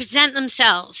how they present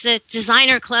themselves, the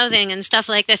designer clothing and stuff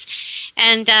like this.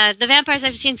 And the vampires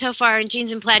I've seen so far are in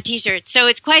jeans and plaid t-shirts. So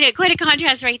it's quite a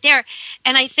contrast right there.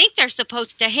 And I think they're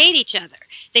supposed to hate each other.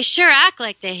 They sure act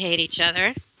like they hate each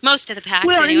other. Most of the packs,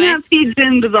 anyway. And that feeds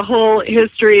into the whole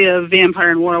history of vampire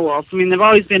and werewolf. I mean, they've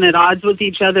always been at odds with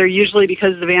each other, usually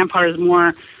because the vampire is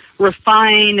more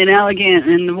refined and elegant,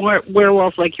 and the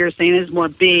werewolf, like you're saying, is more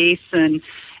base, and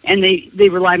they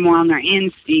rely more on their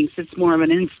instincts. It's more of an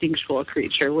instinctual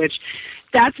creature, which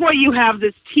that's why you have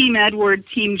this Team Edward,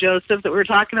 Team Joseph that we're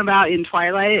talking about in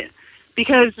Twilight,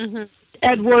 because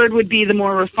Edward would be the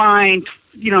more refined,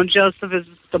 Joseph is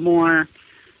the more,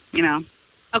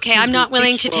 Okay, I'm not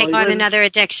willing to take on another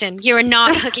addiction. You are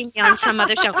not hooking me on some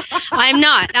other show. I'm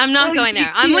not going there.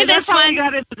 I'm with this one.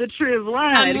 Got into the True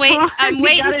Blood. I'm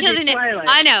waiting until the next.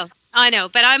 I know,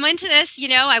 but I'm into this.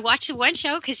 I watched the one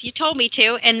show because you told me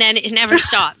to, and then it never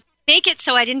stopped. Make it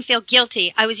so I didn't feel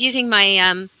guilty. I was using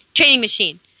my training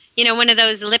machine. You know, one of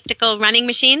those elliptical running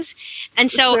machines. And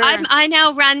so Sure. I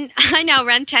now run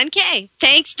 10K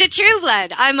thanks to True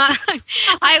Blood. I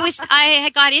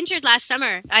had got injured last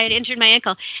summer. I had injured my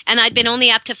ankle and I'd been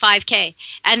only up to 5K.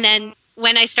 And then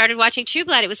when I started watching True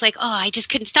Blood, it was like, oh, I just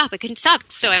couldn't stop. I couldn't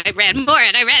stop. So I ran more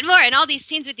and I ran more. And all these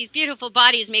scenes with these beautiful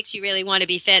bodies makes you really want to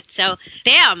be fit. So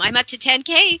bam, I'm up to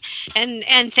 10K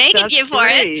and thanking That's you for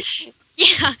great. it.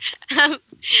 Yeah.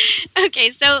 Okay,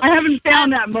 so I haven't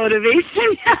found that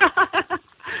motivation yet.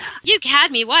 you had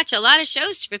me watch a lot of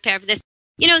shows to prepare for this.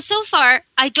 You know, so far,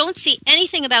 I don't see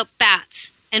anything about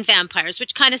bats and vampires,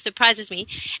 which kind of surprises me.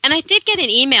 And I did get an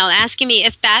email asking me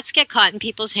if bats get caught in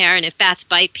people's hair and if bats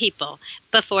bite people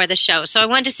before the show. So I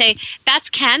wanted to say bats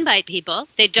can bite people.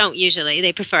 They don't usually.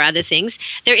 They prefer other things.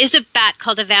 There is a bat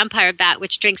called a vampire bat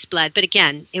which drinks blood, but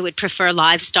again, it would prefer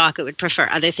livestock. It would prefer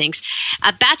other things.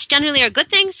 Bats generally are good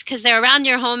things because they're around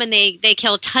your home and they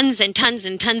kill tons and tons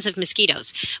and tons of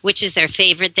mosquitoes, which is their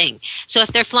favorite thing. So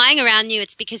if they're flying around you,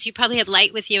 it's because you probably have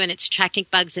light with you and it's attracting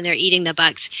bugs and they're eating the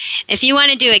bugs. If you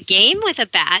want to do a game with a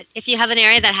bat, if you have an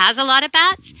area that has a lot of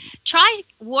bats, try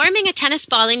warming a tennis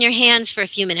ball in your hands for a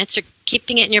few minutes or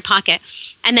keeping it in your pocket,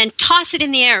 and then toss it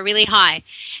in the air really high.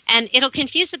 And it'll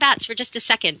confuse the bats for just a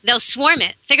second. They'll swarm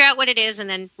it, figure out what it is, and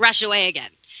then rush away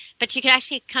again. But you can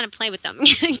actually kind of play with them.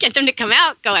 Get them to come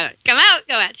out, go out, come out,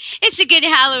 go out. It's a good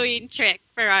Halloween trick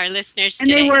for our listeners And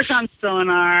today. they work on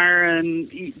sonar,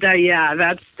 and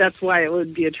that's why it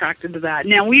would be attracted to that.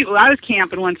 Now, I was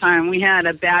camping one time. We had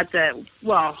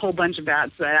a whole bunch of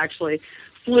bats that actually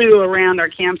flew around our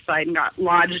campsite and got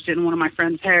lodged in one of my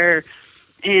friend's hair.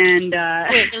 And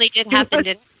it really did happen,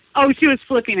 didn't it? Oh, she was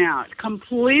flipping out,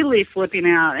 completely flipping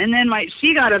out. And then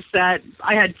she got upset.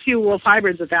 I had 2 wolf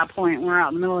hybrids at that point. We're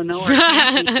out in the middle of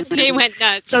nowhere. They went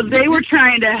nuts. So they were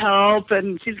trying to help,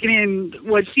 and she's getting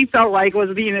what she felt like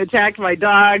was being attacked by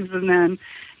dogs. And then,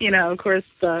 of course,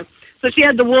 so she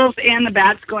had the wolves and the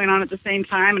bats going on at the same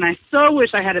time. And I so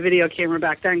wish I had a video camera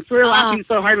back then because we were laughing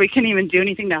so hard we couldn't even do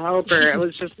anything to help her. It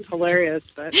was just hilarious.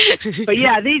 But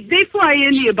yeah, they fly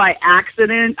into you by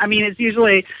accident. I mean, it's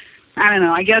usually, I don't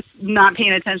know, I guess not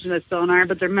paying attention to sonar,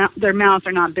 but their mouths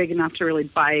are not big enough to really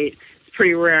bite. It's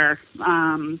pretty rare.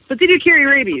 But they do carry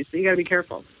rabies, so you got to be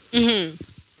careful. Mm-hmm.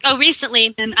 Oh,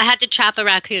 recently I had to trap a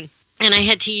raccoon, and I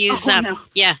had to use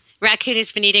raccoon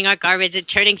has been eating our garbage and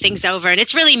turning things over, and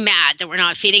it's really mad that we're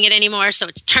not feeding it anymore, so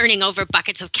it's turning over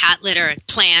buckets of cat litter and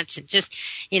plants and just,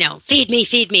 feed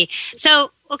me.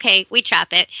 So, okay, we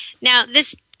trap it. Now,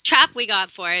 this trap we got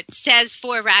for it says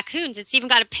for raccoons. It's even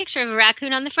got a picture of a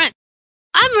raccoon on the front.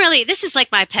 This is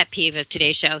like my pet peeve of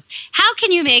today's show. How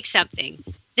can you make something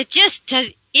that just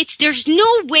does, there's no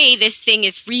way this thing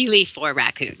is really for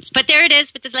raccoons. But there it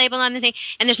is with the label on the thing.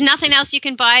 And there's nothing else you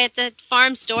can buy at the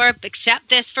farm store except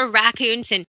this for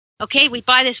raccoons. And okay, we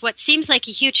buy this, what seems like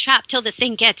a huge trap till the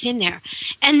thing gets in there.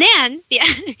 And then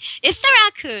if the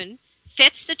raccoon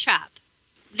fits the trap,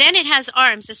 then it has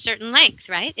arms a certain length,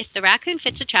 right? If the raccoon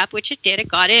fits a trap, which it did, it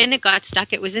got in, it got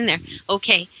stuck, it was in there.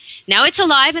 Okay, now it's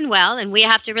alive and well, and we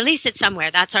have to release it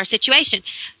somewhere. That's our situation.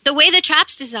 The way the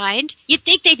trap's designed, you'd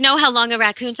think they'd know how long a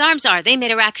raccoon's arms are. They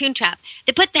made a raccoon trap.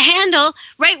 They put the handle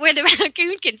right where the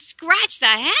raccoon can scratch the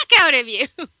heck out of you.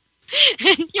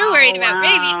 And you're worried about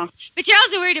rabies, but you're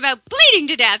also worried about bleeding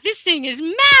to death. This thing is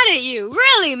mad at you,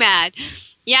 really mad.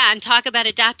 Yeah, and talk about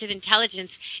adaptive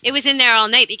intelligence. It was in there all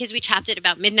night because we trapped it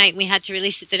about midnight and we had to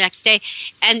release it the next day.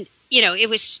 And,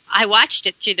 I watched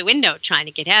it through the window trying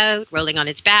to get out, rolling on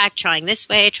its back, trying this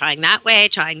way, trying that way,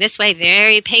 trying this way,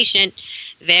 very patient,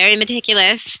 very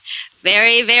meticulous,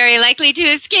 very, very likely to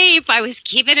escape. I was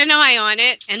keeping an eye on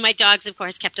it. And my dogs, of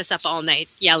course, kept us up all night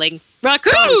yelling,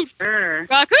 "Raccoon! Oh, sure.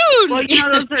 Raccoon!" Well,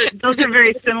 those are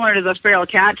very similar to the feral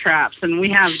cat traps, and we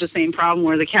have the same problem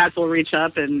where the cats will reach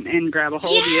up and grab a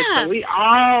hold of you. So we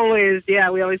always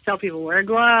tell people, wear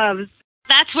gloves.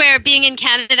 That's where being in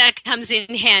Canada comes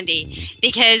in handy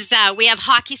because we have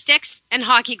hockey sticks and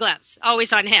hockey gloves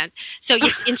always on hand. So you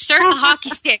insert the hockey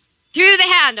stick through the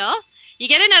handle. You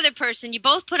get another person, you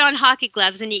both put on hockey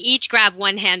gloves, and you each grab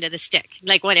one hand of the stick,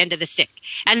 like one end of the stick.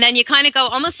 And then you kind of go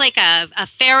almost like a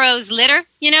pharaoh's litter,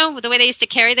 the way they used to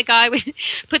carry the guy,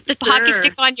 put the hockey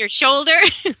stick on your shoulder,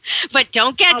 but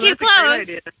don't get too close.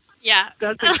 Yeah.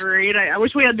 That's a great idea. I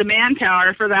wish we had the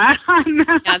manpower for that.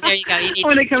 Yeah, there you go. You need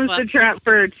when it comes to trap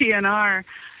for TNR.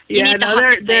 You need the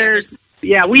hockey players.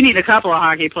 Yeah, we need a couple of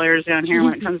hockey players down here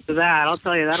when it comes to that. I'll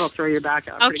tell you, that'll throw your back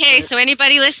out. Okay, so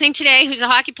anybody listening today who's a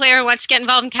hockey player and wants to get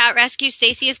involved in cat rescue,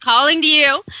 Stacy is calling to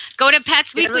you. Go to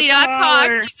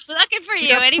petsweekly.com. She's looking for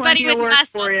you. Anybody with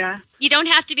muscle. You don't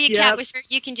have to be a cat whisperer.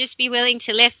 You can just be willing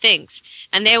to lift things,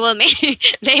 and they will make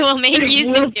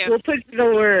use of you. We'll put you to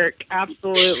work,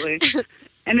 absolutely.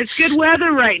 And it's good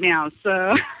weather right now,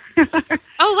 so...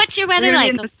 Oh, what's your weather like?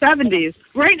 In the 70s.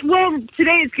 Right. Well,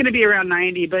 today it's going to be around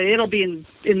 90, but it'll be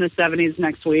in the 70s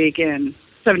next week and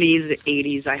 70s,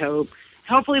 80s, I hope.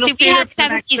 Hopefully it'll we had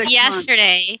 70s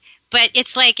yesterday, but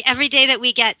it's like every day that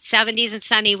we get 70s and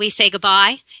sunny, we say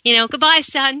goodbye. You know, goodbye,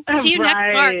 sun. See you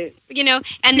next month. You know,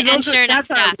 and sure enough,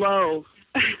 that's our low.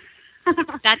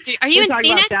 Are you in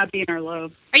Phoenix? About that being our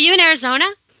low. Are you in Arizona?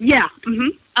 Yeah.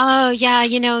 Mm-hmm. Oh, yeah,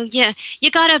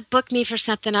 you got to book me for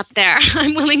something up there.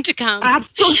 I'm willing to come.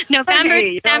 Absolutely. November,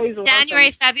 December,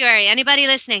 January, February. Anybody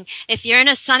listening, if you're in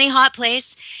a sunny, hot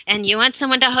place and you want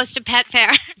someone to host a pet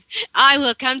fair, I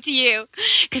will come to you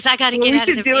because I got to get out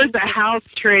of the rain. We should do it as a house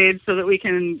trade so that we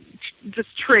can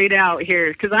just trade out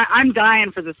here because I'm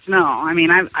dying for the snow. I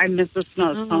mean, I miss the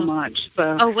snow so much.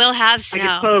 So we'll have snow.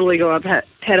 I could totally go up,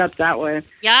 head up that way.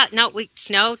 Yeah, no,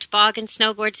 snow, toboggan,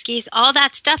 snowboard, skis, all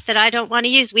that stuff that I don't want to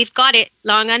use. We've got it.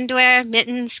 Long underwear,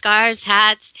 mittens, scarves,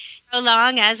 hats.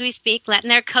 Along as we speak, letting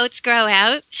their coats grow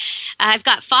out. I've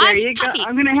got 5 There you puppies. go.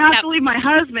 I'm going to have to leave my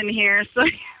husband here, so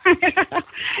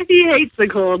he hates the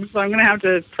cold, so I'm going to have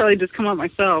to probably just come up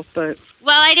myself. But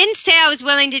well, I didn't say I was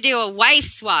willing to do a wife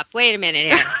swap. Wait a minute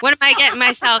here. What am I getting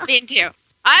myself into?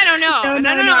 I don't know.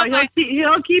 No.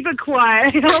 He'll keep it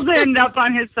quiet. He'll end up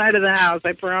on his side of the house,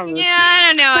 I promise. Yeah, I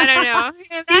don't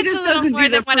know. That's a little more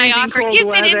than what I offer.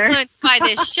 You've been influenced by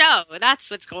this show. That's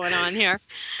what's going on here.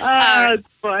 Oh, it's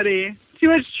funny. Too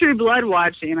much True Blood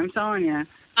watching, I'm telling you.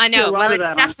 I know. Well, it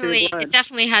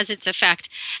definitely has its effect.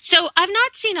 So I've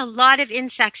not seen a lot of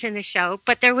insects in the show,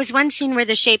 but there was one scene where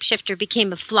the shapeshifter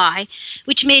became a fly,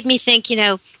 which made me think,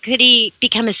 could he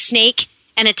become a snake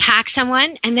and attack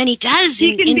someone? And then he does.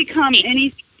 He can become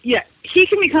any. Yeah, he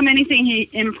can become anything he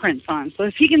imprints on. So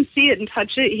if he can see it and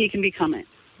touch it, he can become it.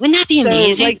 Wouldn't that be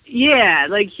amazing?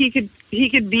 Like he could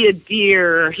be a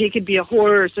deer, or he could be a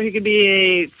horse, or he could be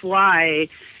a fly.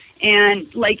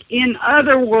 And like in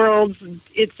other worlds,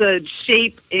 it's a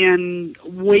shape and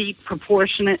weight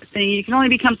proportionate thing. You can only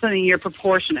become something you're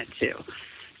proportionate to.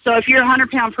 So if you're a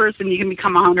 100-pound person, you can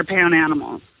become a 100-pound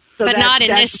animal. So but not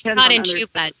in True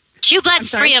Blood. True Blood's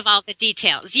free of all the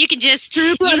details. You can just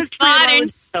use modern.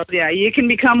 Yeah, you can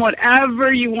become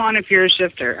whatever you want if you're a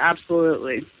shifter.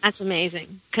 Absolutely. That's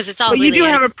amazing because it's all. But really you do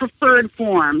have a preferred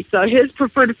form. So his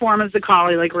preferred form is the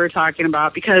collie, like we were talking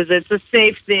about, because it's a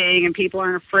safe thing and people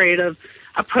aren't afraid of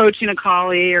approaching a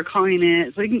collie or calling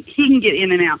it. So he can get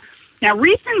in and out. Now,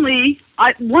 recently,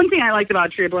 one thing I liked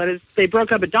about True Blood is they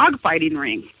broke up a dogfighting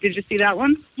ring. Did you see that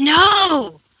one?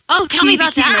 No. Oh, tell me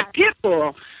about that. A pit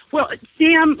bull. Well,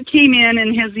 Sam came in,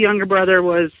 and his younger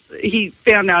brother he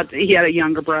found out that he had a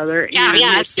younger brother. Yeah,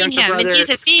 I've seen him, and he's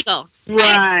a beagle.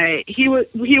 Right. He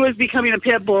was becoming a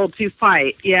pit bull to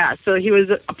fight, yeah. So he was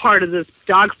a part of this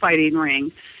dogfighting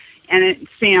ring, and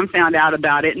Sam found out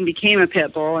about it and became a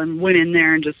pit bull and went in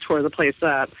there and just tore the place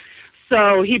up.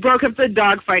 So he broke up the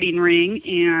dogfighting ring,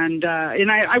 and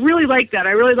I really like that.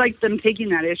 I really like them taking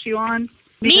that issue on.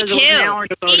 Me too.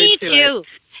 Me too.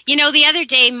 The other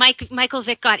day, Michael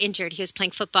Vick got injured. He was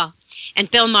playing football.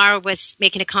 And Bill Maher was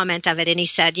making a comment of it. And he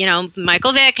said,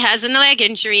 Michael Vick has a leg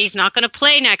injury. He's not going to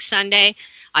play next Sunday.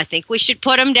 I think we should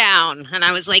put him down. And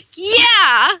I was like,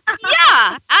 yeah,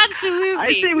 absolutely.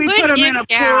 I say we put him in a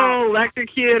pool,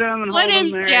 electrocute him, and hold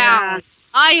him there. Down.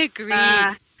 I agree.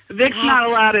 Vic's not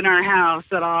allowed in our house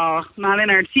at all. Not in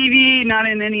our TV, not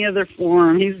in any other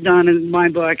form. He's done in my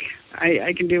book.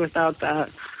 I can do without that.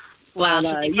 Well,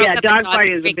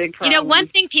 dogfighting is a big problem. One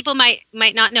thing people might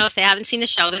not know if they haven't seen the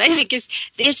show that I think is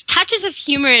there's touches of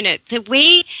humor in it. The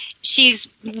way she's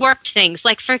worked things.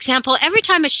 Like, for example, every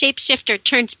time a shapeshifter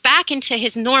turns back into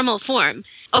his normal form,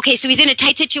 okay, so he's in a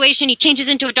tight situation, he changes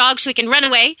into a dog so he can run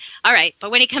away. All right, but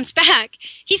when he comes back,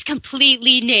 he's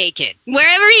completely naked.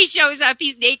 Wherever he shows up,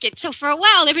 he's naked. So for a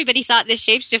while, everybody thought this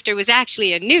shapeshifter was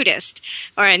actually a nudist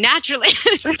or a naturalist.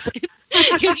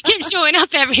 Because he keeps showing up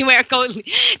everywhere going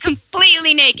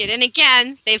completely naked. And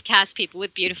again, they've cast people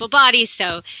with beautiful bodies,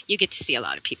 so you get to see a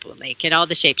lot of people naked. All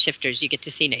the shapeshifters you get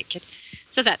to see naked.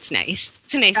 So that's nice.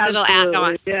 It's a nice little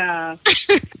add-on. Yeah.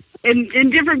 And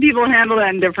different people handle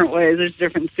that in different ways. There's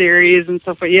different series and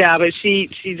stuff. Yeah, but she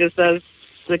just does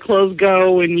The clothes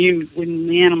go when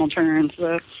the animal turns.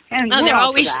 And they're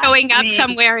always showing up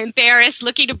somewhere embarrassed,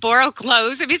 looking to borrow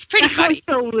clothes. I mean, it's pretty funny.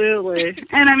 Absolutely.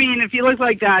 And I mean, if you look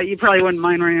like that, you probably wouldn't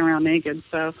mind running around naked.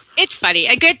 So it's funny.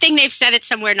 A good thing they've set it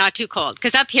somewhere not too cold,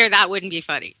 because up here that wouldn't be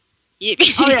funny.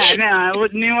 Oh yeah, no,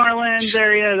 New Orleans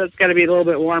area, that's got to be a little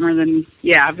bit warmer than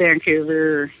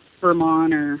Vancouver, or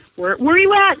Vermont, or where are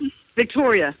you at?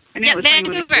 Victoria.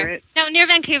 Vancouver. Right? No, near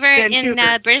Vancouver. In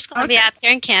British Columbia, up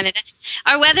here in Canada.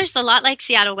 Our weather's a lot like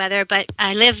Seattle weather, but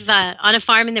I live on a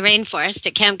farm in the rainforest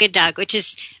at Camp Good Dog, which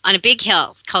is on a big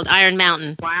hill called Iron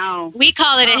Mountain. Wow. We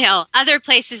call it a hill. Other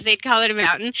places they'd call it a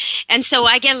mountain. And so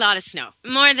I get a lot of snow,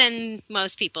 more than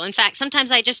most people. In fact, sometimes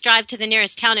I just drive to the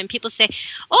nearest town and people say,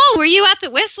 "Oh, were you up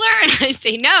at Whistler?" And I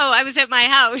say, "No, I was at my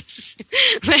house."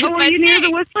 Were you near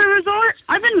the Whistler Resort?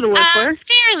 I've been to the Whistler.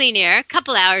 Fairly near, a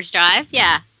couple hours drive,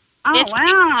 yeah. Oh,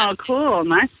 wow, cool.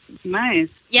 Nice.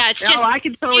 Yeah, it's just I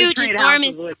could totally huge,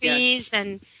 enormous trees,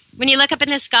 and when you look up in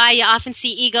the sky, you often see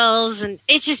eagles, and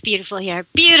it's just beautiful here.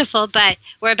 Beautiful, but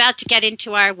we're about to get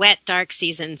into our wet, dark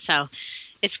season, so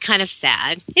it's kind of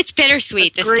sad. It's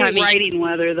bittersweet this time of year. Great riding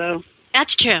weather, though.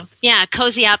 That's true. Yeah,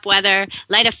 cozy up weather,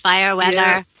 light a fire weather.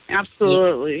 Yeah,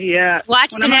 absolutely, yeah.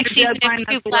 Watch the next season of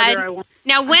True Blood.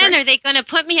 Now, when are they going to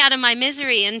put me out of my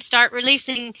misery and start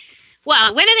releasing...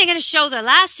 Well, when are they going to show the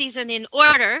last season in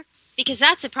order? Because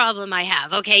that's a problem I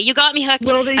have. Okay, you got me hooked.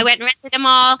 I went and rented them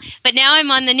all. But now I'm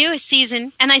on the newest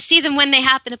season, and I see them when they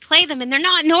happen to play them, and they're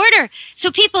not in order. So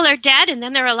people are dead, and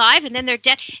then they're alive, and then they're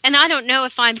dead. And I don't know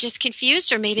if I'm just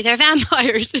confused or maybe they're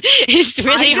vampires. It's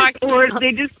really hard.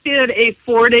 They just did a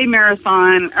 4-day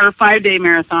marathon or 5-day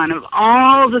marathon of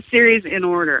all the series in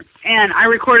order. And I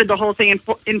recorded the whole thing.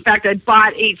 In fact, I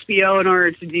bought HBO in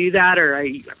order to do that, or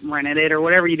I rented it, or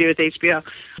whatever you do with HBO,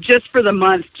 just for the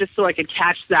month, just so I could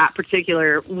catch that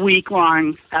particular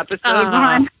week-long episode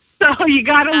on. So you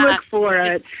got to look for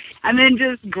it, and then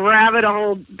just grab it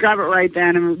right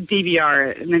then, and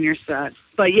DVR it, and then you're set.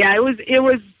 But yeah, it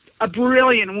was a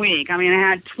brilliant week. I mean, I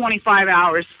had 25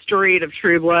 hours straight of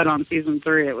True Blood on season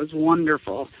 3. It was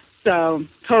wonderful. So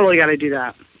totally got to do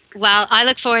that. Well, I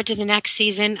look forward to the next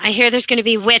season. I hear there's going to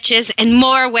be witches and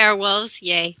more werewolves.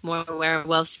 Yay, more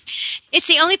werewolves. It's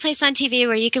the only place on TV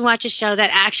where you can watch a show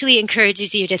that actually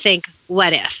encourages you to think,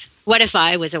 what if? What if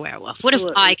I was a werewolf? What if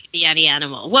I could be any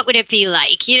animal? What would it be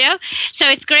like, you know? So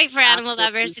it's great for animal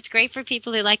lovers. It's great for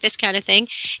people who like this kind of thing.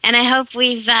 And I hope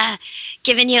we've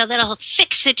given you a little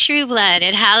fix of True Blood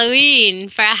at Halloween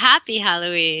for a happy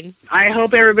Halloween. I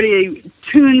hope everybody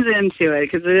tunes into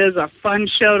it because it is a fun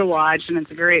show to watch and it's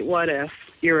a great what if.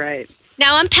 You're right.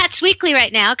 Now, on Pets Weekly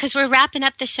right now, because we're wrapping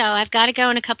up the show. I've got to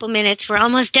go in a couple minutes. We're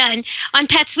almost done. On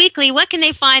Pets Weekly, what can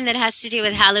they find that has to do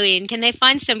with Halloween? Can they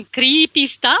find some creepy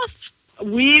stuff?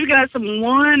 We've got some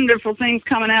wonderful things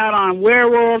coming out on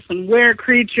werewolves and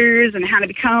were-creatures and how to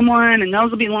become one, and those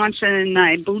will be launching,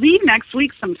 I believe, next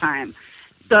week sometime.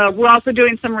 So we're also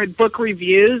doing some book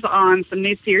reviews on some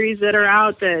new series that are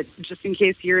out that, just in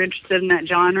case you're interested in that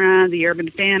genre,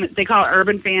 they call it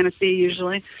urban fantasy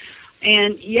usually.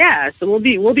 And yeah, so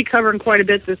we'll be covering quite a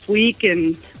bit this week,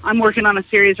 and I'm working on a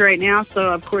series right now,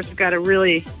 so of course I've got a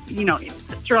really,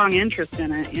 strong interest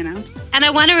in it, And I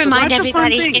want to remind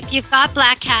everybody, if you've got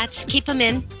black cats, keep them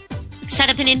in. Set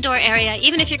up an indoor area.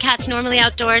 Even if your cat's normally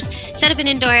outdoors, set up an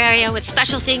indoor area with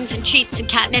special things and treats and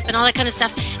catnip and all that kind of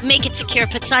stuff. Make it secure.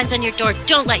 Put signs on your door.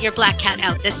 Don't let your black cat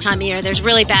out this time of year. There's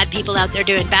really bad people out there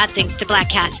doing bad things to black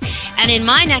cats. And in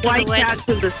my neck of the woods... White cats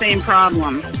have the same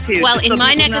problem, too. Well, in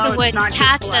my neck of the woods,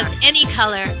 cats of any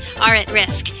color are at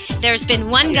risk. There's been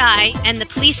one guy, and the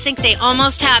police think they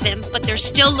almost have him, but they're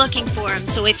still looking for him.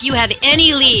 So if you have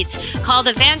any leads, call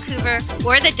the Vancouver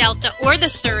or the Delta or the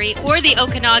Surrey or the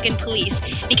Okanagan police,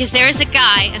 because there is a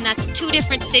guy, and that's 2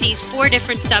 different cities, 4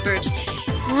 different suburbs,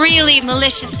 really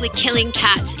maliciously killing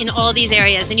cats in all these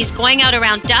areas. And he's going out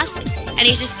around dusk, and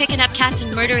he's just picking up cats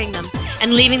and murdering them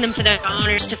and leaving them for their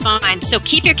owners to find. So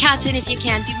keep your cats in if you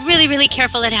can. Be really, really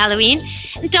careful at Halloween.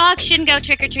 Dogs shouldn't go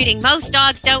trick-or-treating. Most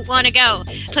dogs don't want to go.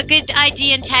 Put good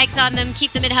ID and tags on them.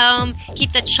 Keep them at home.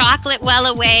 Keep the chocolate well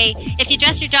away. If you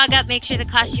dress your dog up, make sure the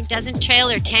costume doesn't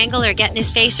trail or tangle or get in his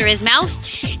face or his mouth.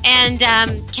 And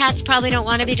cats probably don't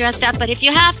want to be dressed up, but if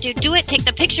you have to, do it. Take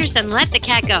the pictures, then let the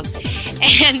cat go.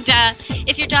 And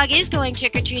if your dog is going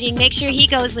trick-or-treating, make sure he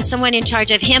goes with someone in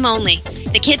charge of him only.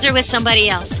 The kids are with somebody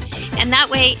else. And that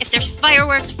way, if there's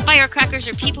fireworks, firecrackers,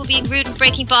 or people being rude and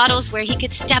breaking bottles where he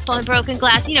could step on broken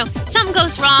glass, something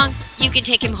goes wrong, you can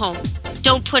take him home.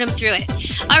 Don't put them through it.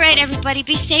 All right, everybody,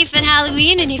 be safe at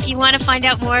Halloween. And if you want to find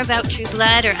out more about True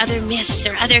Blood or other myths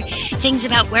or other things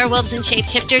about werewolves and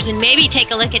shapeshifters and maybe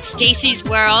take a look at Stacy's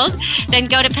world, then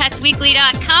go to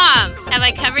petsweekly.com. Have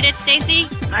I covered it, Stacy?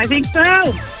 I think so.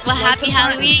 Well, happy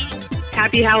Halloween.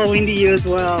 Happy Halloween to you as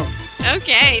well.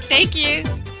 Okay, thank you.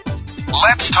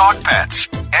 Let's Talk Pets.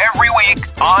 Every week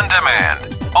on demand.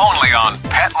 Only on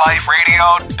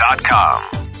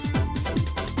PetLifeRadio.com.